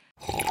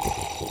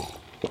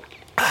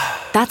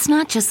 That's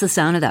not just the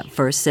sound of that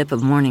first sip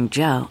of Morning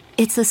Joe.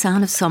 It's the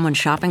sound of someone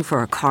shopping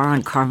for a car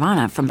on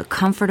Carvana from the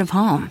comfort of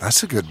home.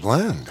 That's a good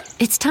blend.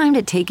 It's time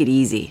to take it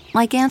easy,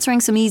 like answering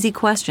some easy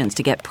questions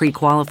to get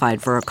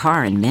pre-qualified for a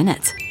car in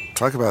minutes.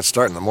 Talk about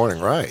starting the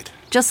morning right.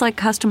 Just like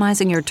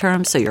customizing your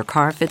terms so your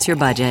car fits your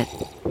budget.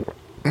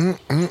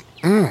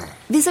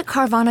 Visit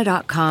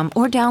Carvana.com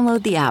or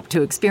download the app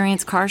to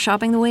experience car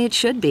shopping the way it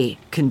should be.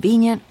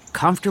 Convenient,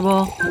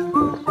 comfortable.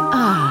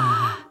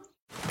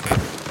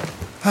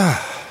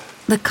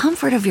 The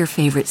comfort of your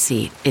favorite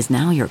seat is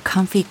now your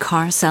comfy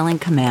car selling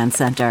command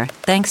center,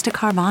 thanks to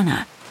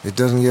Carvana. It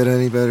doesn't get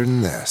any better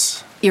than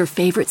this. Your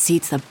favorite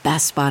seat's the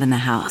best spot in the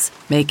house.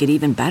 Make it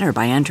even better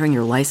by entering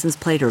your license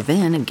plate or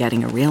VIN and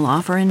getting a real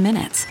offer in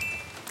minutes.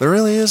 There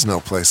really is no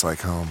place like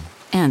home.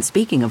 And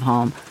speaking of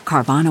home,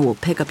 Carvana will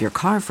pick up your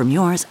car from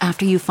yours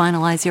after you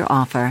finalize your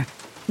offer.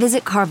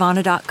 Visit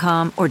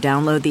Carvana.com or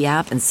download the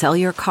app and sell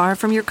your car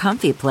from your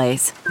comfy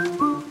place.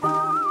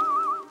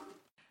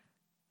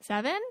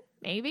 7,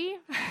 maybe?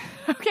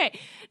 Okay.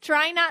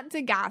 Try not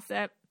to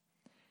gossip.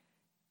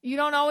 You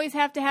don't always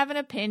have to have an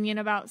opinion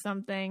about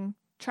something.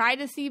 Try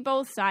to see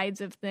both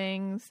sides of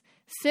things.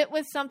 Sit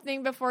with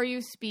something before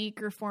you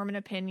speak or form an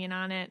opinion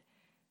on it.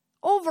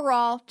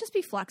 Overall, just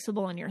be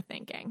flexible in your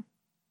thinking.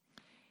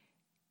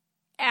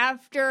 This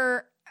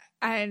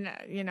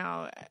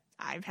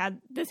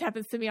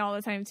happens to me all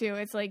the time too.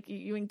 It's like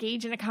you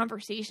engage in a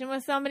conversation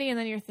with somebody and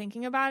then you're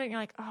thinking about it and you're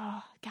like,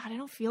 oh God, I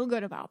don't feel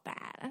good about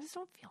that. I just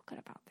don't feel good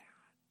about that,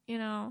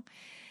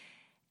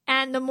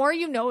 And the more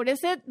you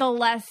notice it, the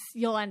less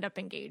you'll end up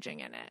engaging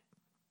in it.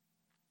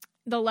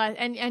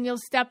 And you'll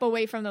step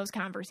away from those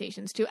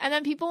conversations too. And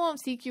then people won't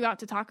seek you out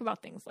to talk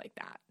about things like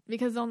that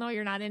because they'll know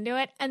you're not into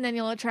it. And then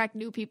you'll attract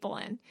new people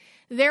in.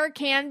 There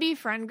can be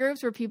friend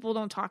groups where people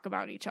don't talk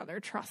about each other.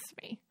 Trust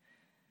me.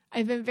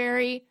 I've been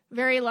very,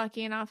 very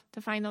lucky enough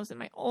to find those in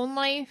my own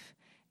life.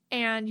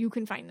 And you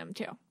can find them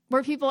too,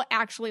 where people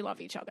actually love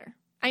each other.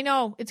 I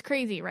know it's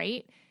crazy,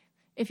 right?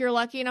 If you're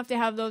lucky enough to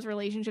have those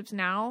relationships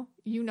now,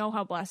 you know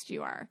how blessed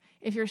you are.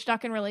 If you're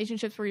stuck in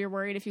relationships where you're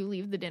worried if you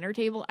leave the dinner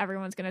table,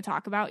 everyone's going to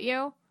talk about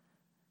you,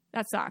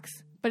 that sucks.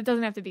 But it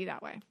doesn't have to be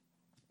that way.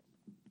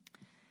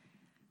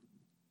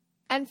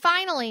 And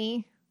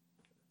finally,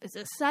 is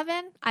this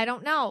 7? I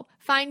don't know.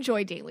 Find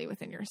joy daily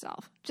within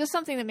yourself. Just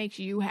something that makes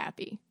you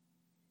happy.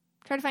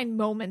 Try to find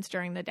moments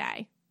during the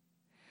day.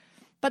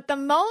 But the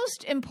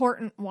most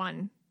important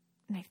one,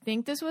 and I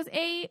think this was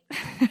 8.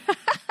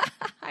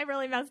 I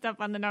really messed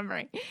up on the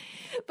numbering.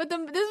 But this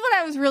is what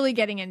I was really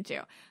getting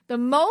into. The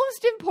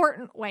most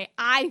important way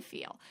I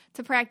feel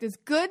to practice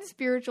good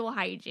spiritual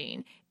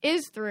hygiene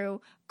is through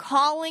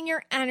calling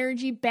your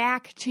energy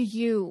back to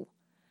you.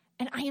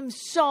 And I am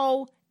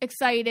so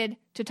excited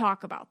to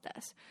talk about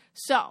this.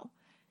 So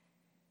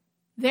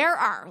there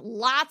are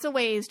lots of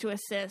ways to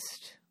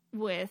assist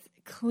with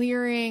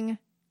clearing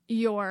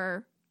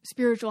your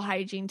spiritual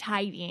hygiene,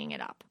 tidying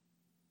it up.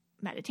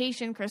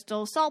 Meditation,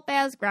 crystals, salt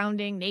baths,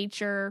 grounding,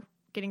 nature,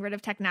 getting rid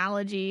of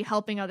technology,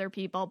 helping other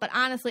people. But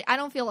honestly, I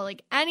don't feel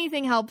like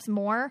anything helps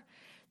more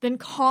than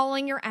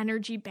calling your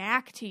energy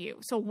back to you.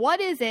 So what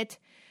is it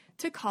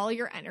to call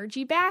your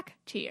energy back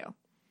to you?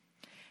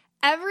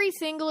 Every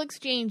single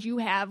exchange you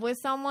have with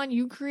someone,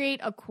 you create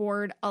a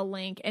cord, a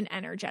link, an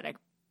energetic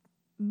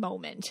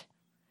moment.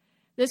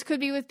 This could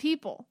be with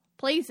people,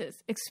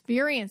 places,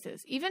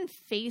 experiences, even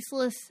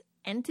faceless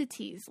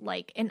entities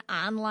like an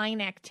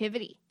online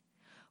activity.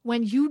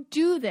 When you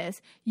do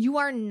this, you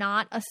are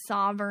not a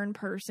sovereign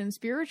person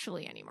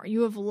spiritually anymore.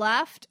 You have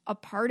left a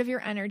part of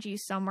your energy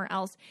somewhere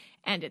else,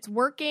 and it's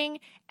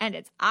working, and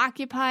it's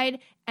occupied,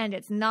 and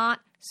it's not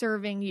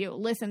serving you.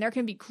 Listen, there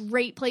can be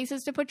great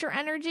places to put your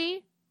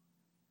energy,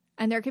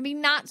 and there can be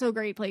not so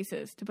great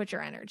places to put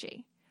your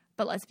energy.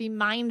 But let's be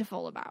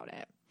mindful about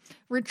it.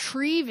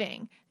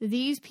 Retrieving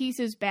these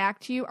pieces back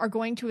to you are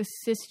going to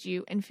assist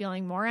you in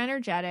feeling more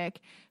energetic,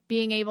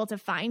 being able to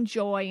find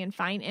joy and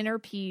find inner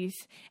peace.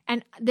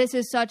 And this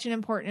is such an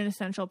important and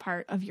essential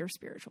part of your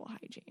spiritual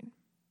hygiene.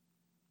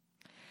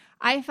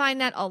 I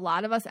find that a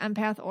lot of us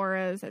empath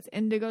auras, that's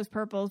indigos,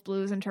 purples,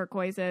 blues, and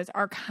turquoises,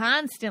 are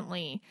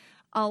constantly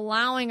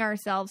allowing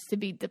ourselves to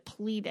be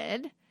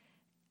depleted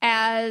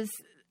as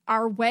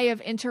our way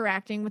of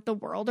interacting with the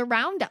world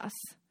around us.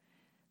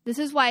 This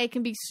is why it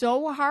can be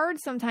so hard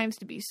sometimes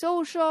to be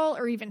social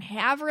or even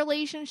have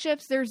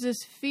relationships. There's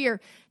this fear,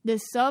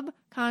 this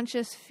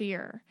subconscious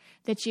fear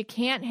that you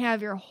can't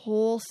have your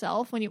whole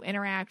self when you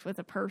interact with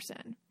a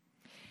person.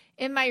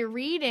 In my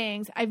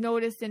readings, I've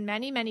noticed in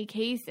many, many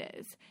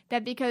cases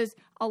that because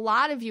a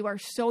lot of you are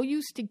so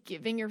used to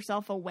giving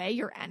yourself away,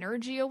 your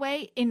energy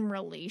away in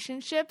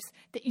relationships,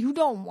 that you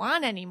don't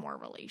want any more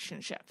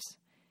relationships.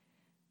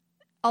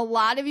 A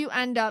lot of you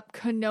end up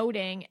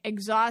connoting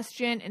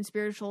exhaustion and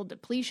spiritual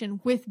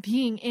depletion with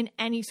being in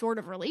any sort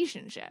of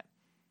relationship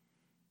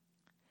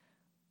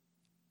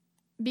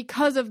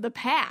because of the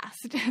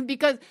past,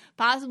 because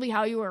possibly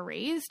how you were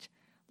raised.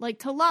 Like,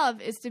 to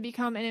love is to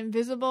become an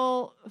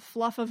invisible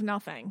fluff of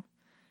nothing.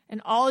 And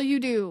all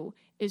you do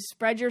is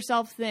spread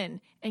yourself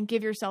thin and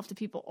give yourself to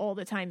people all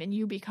the time, and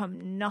you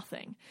become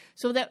nothing.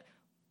 So that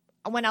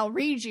when I'll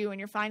read you and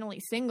you're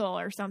finally single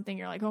or something,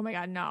 you're like, oh my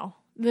God, no.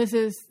 This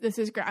is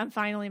great. I'm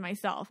finally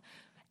myself.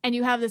 And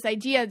you have this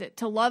idea that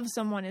to love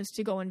someone is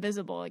to go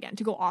invisible again,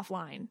 to go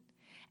offline.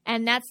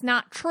 And that's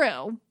not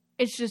true.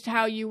 It's just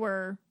how you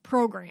were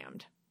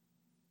programmed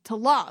to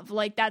love.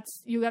 Like,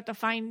 you have to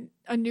find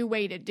a new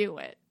way to do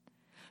it.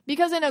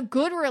 Because in a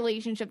good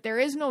relationship, there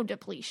is no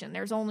depletion.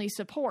 There's only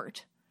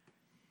support.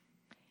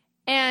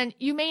 And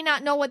you may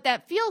not know what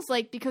that feels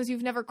like because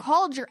you've never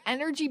called your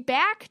energy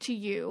back to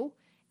you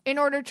in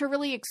order to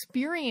really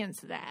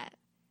experience that.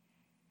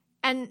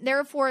 And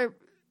therefore,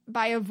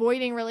 by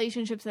avoiding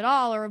relationships at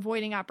all or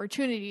avoiding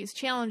opportunities,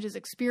 challenges,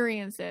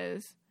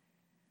 experiences,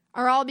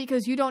 are all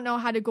because you don't know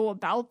how to go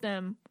about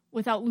them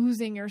without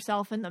losing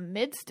yourself in the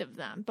midst of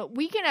them. But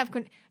we can have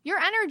your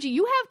energy.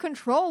 You have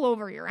control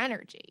over your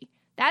energy.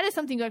 That is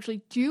something you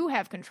actually do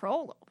have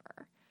control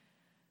over.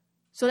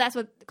 So that's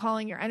what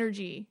calling your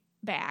energy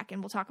back,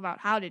 and we'll talk about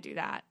how to do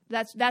that.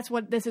 That's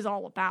what this is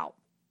all about.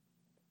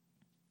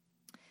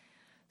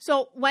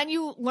 So when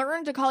you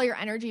learn to call your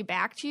energy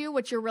back to you,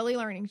 what you're really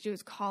learning to do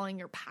is calling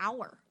your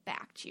power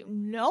back to you.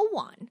 No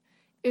one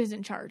is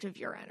in charge of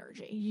your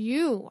energy.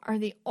 You are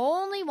the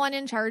only one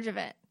in charge of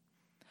it.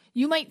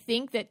 You might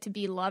think that to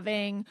be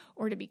loving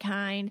or to be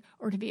kind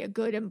or to be a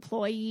good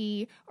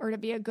employee or to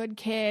be a good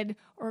kid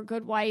or a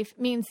good wife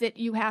means that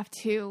you have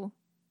to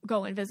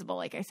go invisible,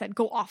 like I said,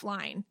 go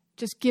offline.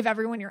 Just give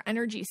everyone your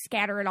energy,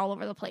 scatter it all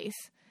over the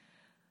place.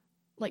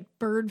 Like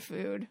bird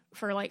food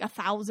for like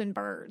 1,000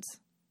 birds.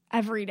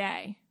 Every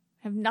day.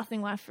 Have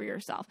nothing left for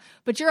yourself.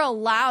 But you're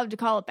allowed to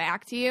call it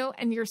back to you,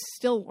 and you're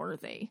still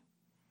worthy.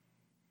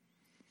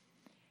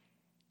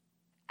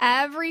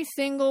 Every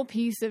single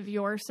piece of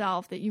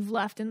yourself that you've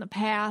left in the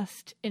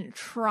past, in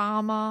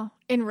trauma,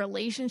 in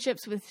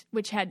relationships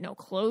which had no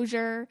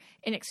closure,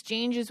 in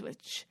exchanges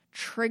which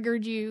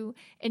triggered you,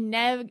 in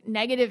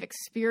negative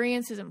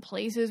experiences in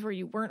places where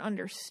you weren't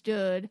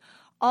understood,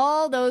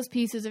 all those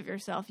pieces of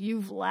yourself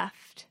you've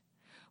left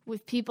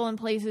with people and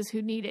places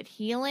who needed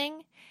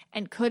healing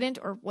and couldn't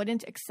or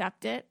wouldn't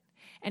accept it,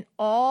 and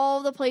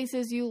all the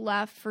places you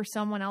left for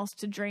someone else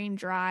to drain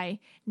dry,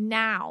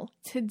 now,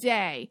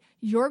 today,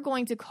 you're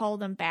going to call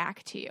them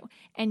back to you.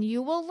 And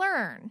you will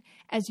learn,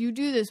 as you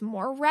do this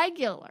more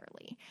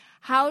regularly,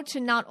 how to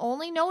not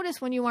only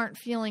notice when you aren't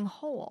feeling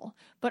whole,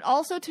 but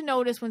also to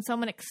notice when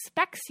someone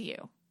expects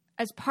you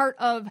as part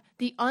of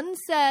the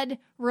unsaid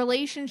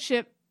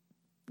relationship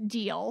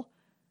deal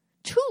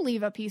to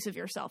leave a piece of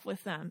yourself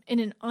with them in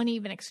an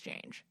uneven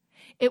exchange.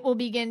 It will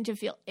begin to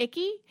feel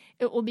icky.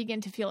 It will begin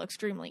to feel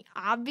extremely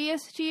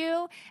obvious to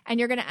you. And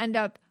you're going to end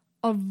up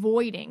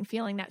avoiding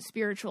feeling that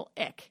spiritual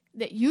ick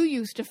that you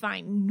used to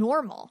find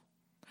normal.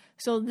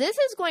 So this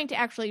is going to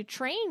actually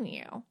train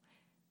you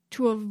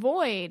to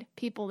avoid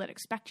people that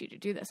expect you to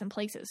do this in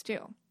places too.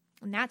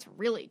 And that's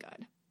really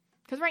good.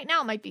 Because right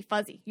now it might be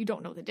fuzzy. You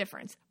don't know the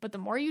difference. But the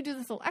more you do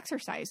this little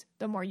exercise,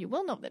 the more you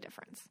will know the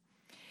difference.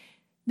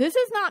 This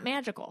is not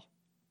magical.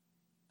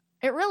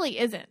 It really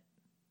isn't.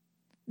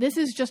 This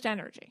is just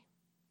energy.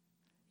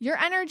 Your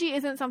energy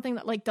isn't something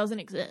that like doesn't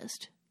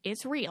exist.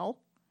 It's real.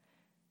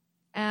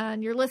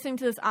 And you're listening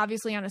to this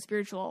obviously on a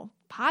spiritual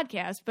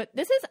podcast, but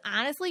this is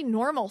honestly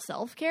normal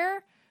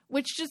self-care,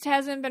 which just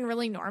hasn't been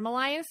really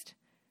normalized.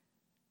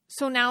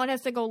 So now it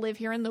has to go live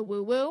here in the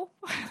woo-woo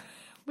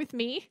with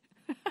me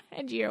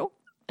and you.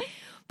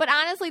 But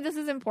honestly, this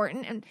is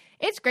important, and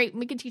it's great.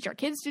 We can teach our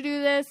kids to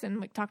do this, and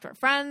we can talk to our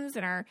friends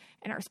and our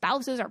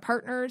spouses, our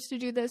partners to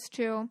do this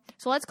too.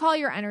 So let's call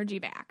your energy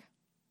back.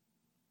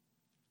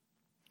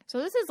 So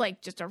this is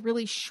like just a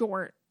really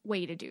short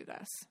way to do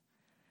this.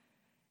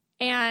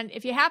 And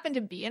if you happen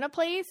to be in a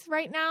place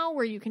right now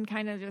where you can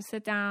kind of just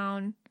sit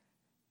down,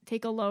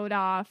 take a load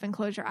off, and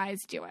close your eyes,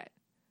 do it.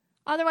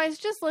 Otherwise,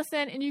 just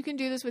listen, and you can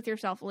do this with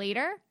yourself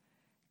later,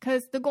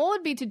 because the goal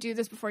would be to do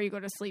this before you go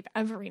to sleep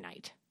every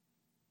night.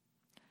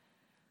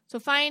 So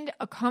find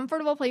a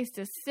comfortable place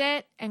to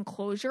sit and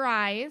close your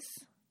eyes.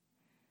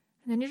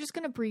 And then you're just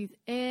going to breathe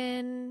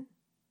in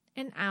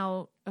and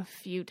out a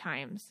few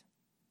times.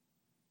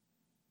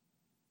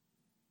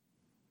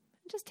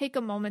 Just take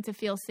a moment to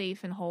feel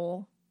safe and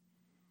whole.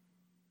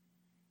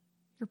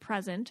 You're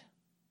present.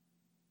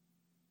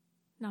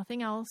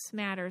 Nothing else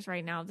matters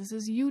right now. This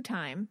is you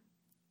time.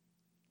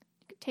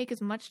 You can take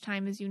as much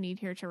time as you need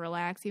here to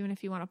relax. Even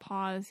if you want to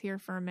pause here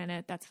for a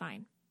minute, that's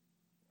fine.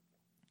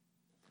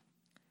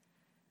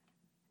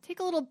 Take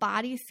a little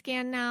body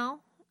scan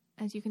now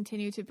as you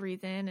continue to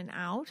breathe in and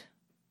out.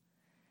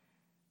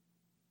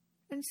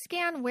 And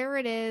scan where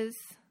it is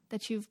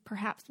that you've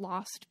perhaps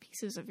lost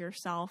pieces of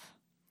yourself.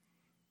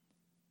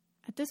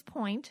 At this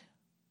point,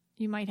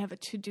 you might have a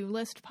to-do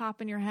list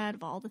pop in your head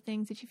of all the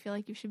things that you feel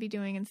like you should be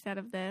doing instead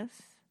of this.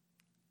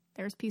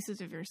 There's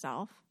pieces of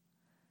yourself.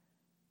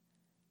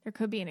 There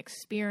could be an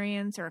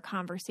experience or a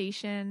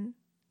conversation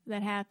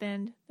that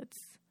happened that's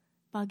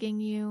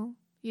bugging you.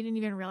 You didn't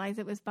even realize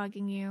it was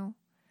bugging you.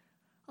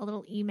 A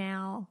little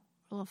email,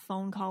 a little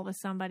phone call with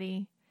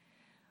somebody.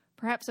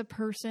 Perhaps a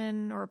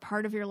person or a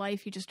part of your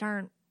life you just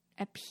aren't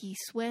at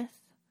peace with.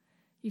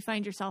 You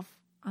find yourself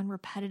on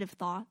repetitive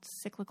thoughts,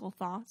 cyclical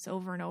thoughts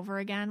over and over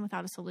again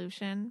without a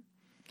solution.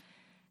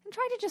 And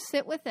try to just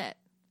sit with it.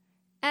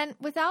 And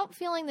without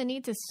feeling the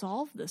need to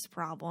solve this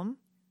problem,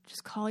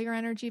 just call your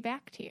energy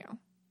back to you.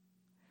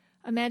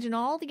 Imagine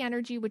all the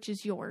energy which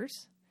is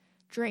yours,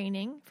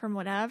 draining from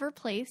whatever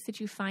place that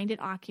you find it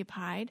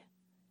occupied,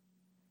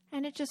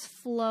 and it just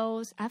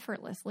flows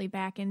effortlessly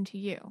back into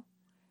you.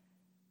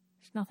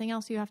 There's nothing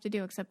else you have to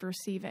do except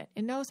receive it.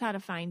 It knows how to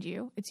find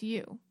you. It's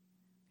you.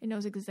 It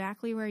knows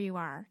exactly where you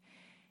are.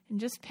 And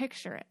just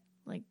picture it,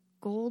 like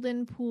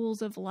golden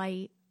pools of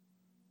light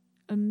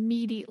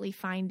immediately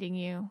finding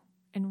you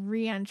and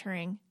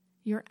re-entering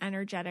your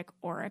energetic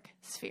auric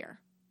sphere.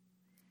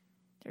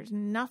 There's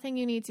nothing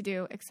you need to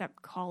do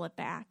except call it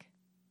back.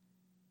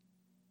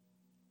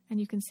 And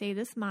you can say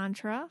this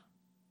mantra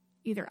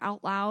either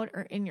out loud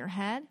or in your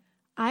head.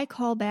 I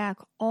call back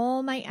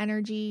all my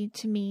energy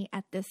to me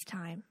at this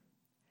time.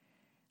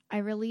 I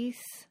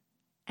release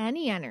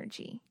any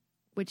energy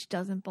which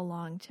doesn't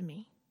belong to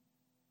me.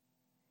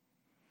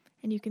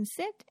 And you can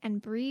sit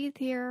and breathe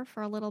here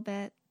for a little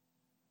bit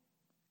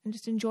and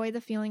just enjoy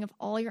the feeling of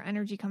all your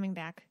energy coming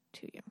back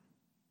to you.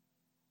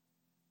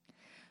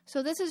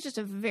 So this is just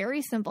a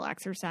very simple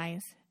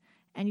exercise,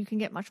 and you can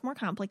get much more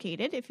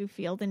complicated if you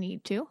feel the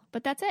need to,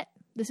 but that's it.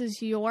 This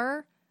is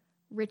your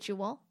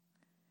ritual.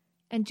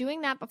 And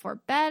doing that before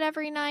bed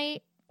every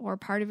night or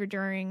part of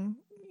during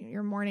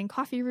your morning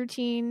coffee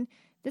routine,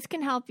 this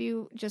can help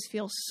you just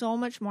feel so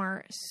much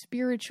more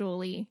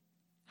spiritually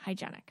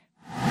hygienic.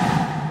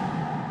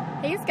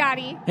 Hey,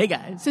 Scotty. Hey,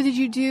 guys. So did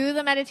you do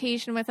the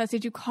meditation with us?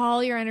 Did you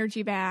call your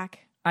energy back?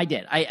 I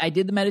did. I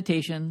did the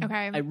meditation.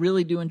 Okay. I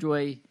really do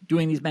enjoy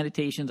doing these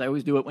meditations. I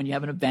always do it when you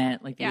have an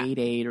event like the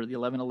 8/8 or the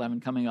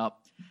 11/11 coming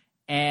up.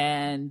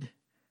 And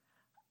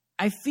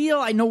I feel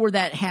I know where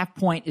that half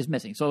point is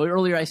missing. So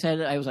earlier I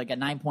said I was like a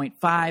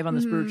 9.5 on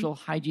the spiritual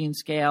hygiene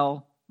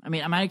scale. I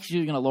mean, I'm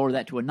actually going to lower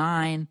that to a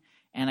 9.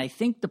 And I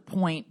think the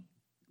point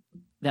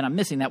that I'm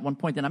missing, that one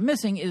point that I'm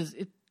missing is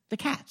the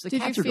cats.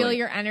 Did you feel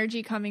your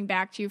energy coming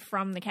back to you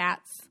from the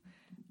cats?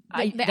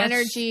 The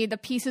energy, the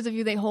pieces of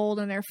you they hold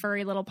in their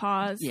furry little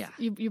paws. Yeah.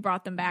 You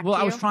brought them back to you? Well,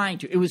 I was trying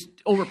to. It was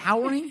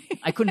overpowering.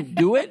 I couldn't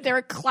do it. They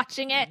were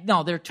clutching it?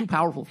 No, they're too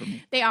powerful for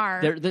me. They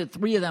are. The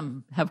three of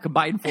them have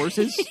combined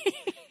forces.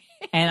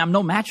 And I'm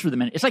no match for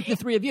them. It's like the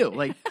three of you.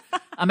 Like,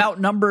 I'm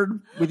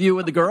outnumbered with you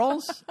and the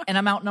girls, and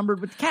I'm outnumbered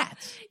with the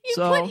cats.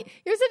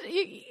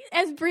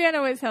 As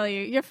Brianna would tell you,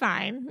 you're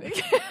fine.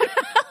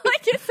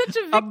 Like, you're such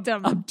a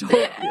victim.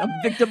 I'm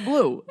victim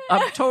blue.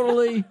 I'm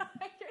totally...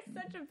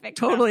 Such a victim.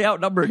 Totally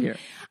outnumbered here.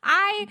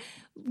 I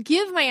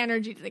give my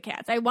energy to the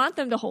cats. I want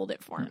them to hold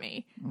it for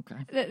me. Okay.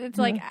 It's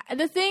like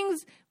the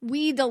things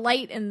we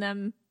delight in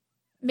them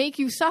make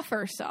you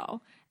suffer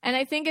so. And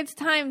I think it's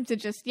time to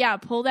just,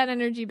 pull that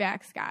energy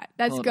back, Scott.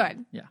 That's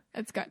good. Yeah.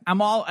 That's good.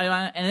 And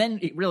then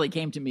it really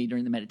came to me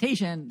during the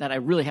meditation that I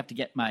really have to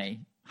get my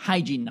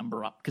hygiene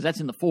number up because that's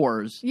in the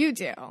 4s. You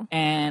do.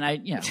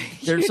 And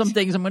there's some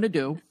things I'm going to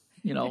do,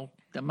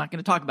 I'm not going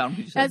to talk about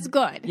them. That's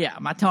good. Yeah,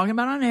 I'm not talking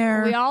about on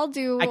air. We all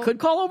do. I could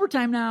call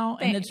overtime now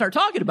and then start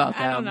talking about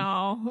them. I don't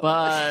know.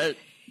 But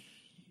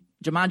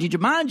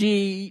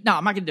Jumanji, no,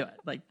 I'm not going to do it.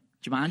 Like,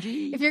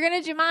 Jumanji? If you're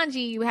going to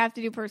Jumanji, you have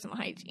to do personal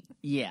hygiene.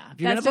 Yeah.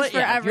 If you're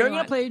going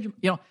to play,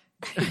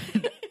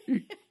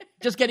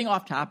 just getting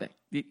off topic.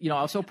 I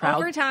was so proud.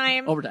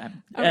 Overtime.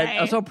 Okay.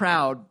 I was so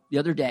proud the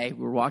other day.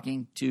 We were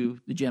walking to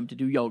the gym to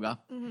do yoga.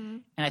 Mm-hmm.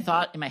 And I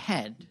thought in my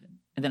head,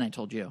 and then I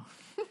told you,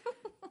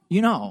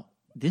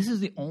 this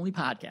is the only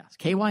podcast,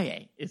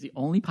 KYA is the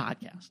only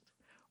podcast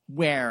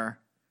where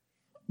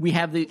we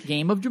have the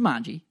game of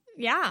Jumanji.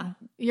 Yeah.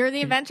 You're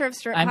the inventor of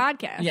Strip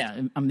Podcast.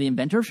 Yeah. I'm the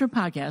inventor of Strip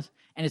Podcast.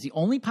 And it's the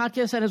only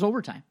podcast that has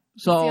overtime.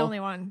 So it's the only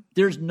one.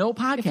 There's no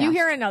podcast. If you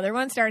hear another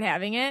one start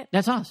having it,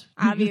 that's us.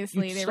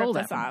 Obviously, they ripped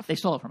us off. They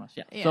stole it from us.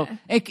 Yeah. So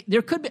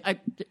there could be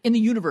in the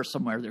universe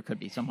somewhere. There could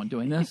be someone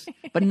doing this,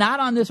 but not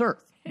on this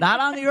earth. Not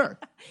on the earth.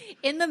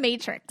 In the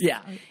Matrix.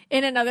 Yeah.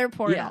 In another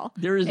portal. Yeah.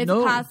 There is it's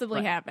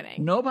possibly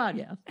happening. No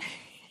podcast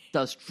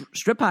does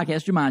Strip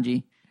Podcast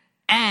Jumanji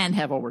and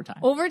have overtime.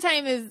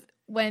 Overtime is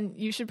when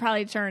you should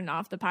probably turn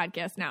off the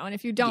podcast now. And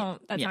if you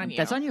don't, that's on you.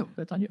 That's on you.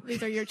 That's on you.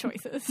 These are your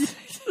choices.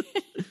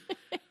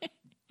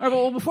 All right,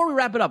 well, before we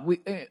wrap it up,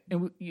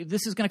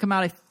 this is going to come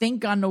out, I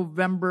think, on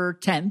November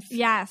 10th.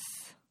 Yes.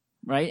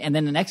 Right? And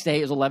then the next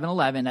day is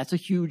 11/11. That's a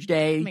huge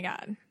day. Oh, my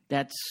God.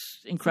 That's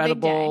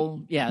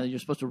incredible. Yeah, you're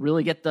supposed to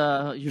really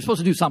you're supposed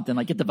to do something,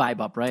 like get the vibe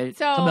up, right?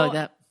 So, something like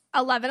that.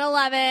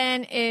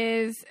 11/11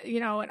 is,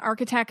 an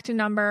architect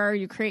number.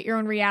 You create your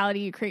own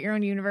reality. You create your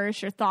own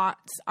universe. Your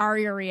thoughts are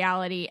your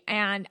reality.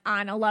 And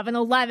on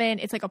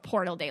 11/11, it's like a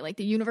portal day. Like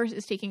the universe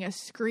is taking a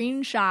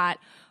screenshot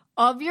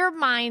of your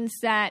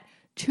mindset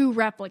to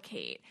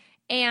replicate.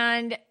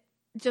 And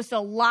just a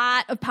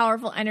lot of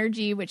powerful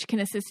energy, which can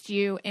assist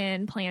you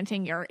in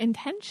planting your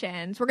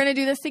intentions. We're going to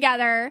do this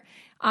together.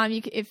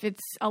 If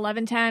it's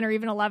 11:10 or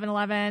even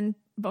 11:11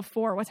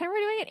 before, what time are we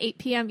doing it? 8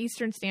 p.m.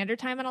 Eastern Standard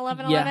Time on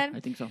 11/11? Yeah, I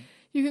think so.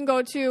 You can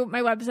go to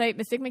my website,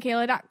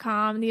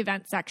 mysticmichaela.com, the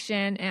event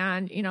section,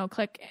 and,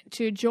 click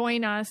to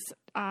join us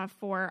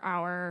for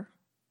our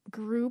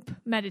group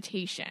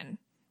meditation,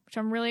 which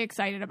I'm really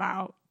excited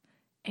about.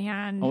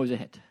 And always a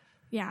hit.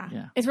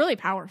 Yeah. It's really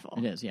powerful.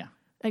 It is, yeah.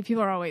 Like,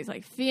 people are always,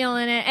 like,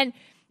 feeling it. And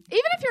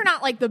even if you're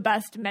not, like, the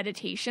best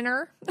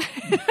meditationer,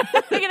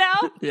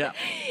 Yeah.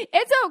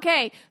 It's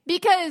okay.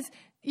 Because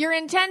your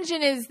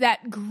intention is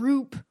that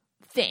group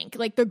think,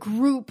 like the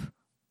group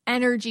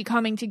energy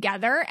coming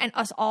together and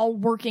us all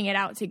working it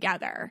out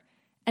together.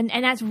 And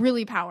that's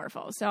really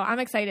powerful. So I'm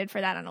excited for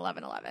that on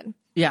 11/11.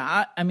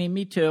 Yeah, I mean,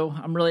 me too.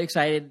 I'm really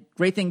excited.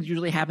 Great things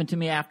usually happen to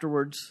me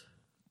afterwards.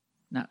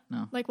 No.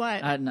 Like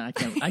what? No,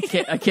 I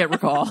can't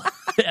recall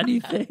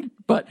anything.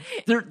 But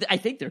I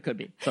think there could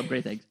be some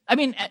great things. I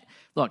mean,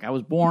 look, I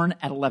was born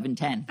at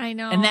 11:10. I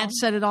know, and that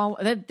said it all.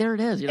 There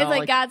it is. It's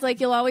like God's like,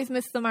 you'll always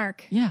miss the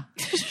mark. Yeah,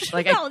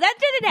 like no, that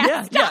didn't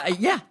happen.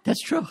 Yeah, that's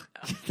true.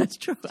 That's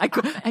true.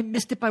 I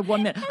missed it by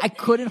 1 minute. I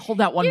couldn't hold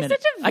out 1 minute. You're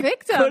such a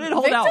victim. I couldn't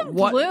hold out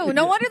one. Blue.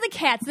 No wonder the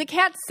cats. The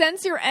cats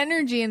sense your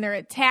energy and they're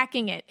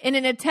attacking it in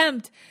an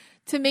attempt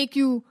to make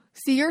you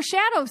see your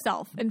shadow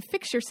self and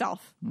fix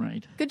yourself.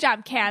 Right. Good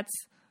job, cats.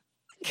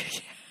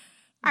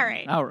 All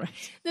right. All right.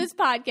 This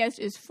podcast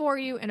is for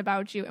you and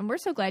about you, and we're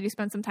so glad you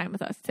spent some time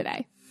with us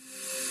today.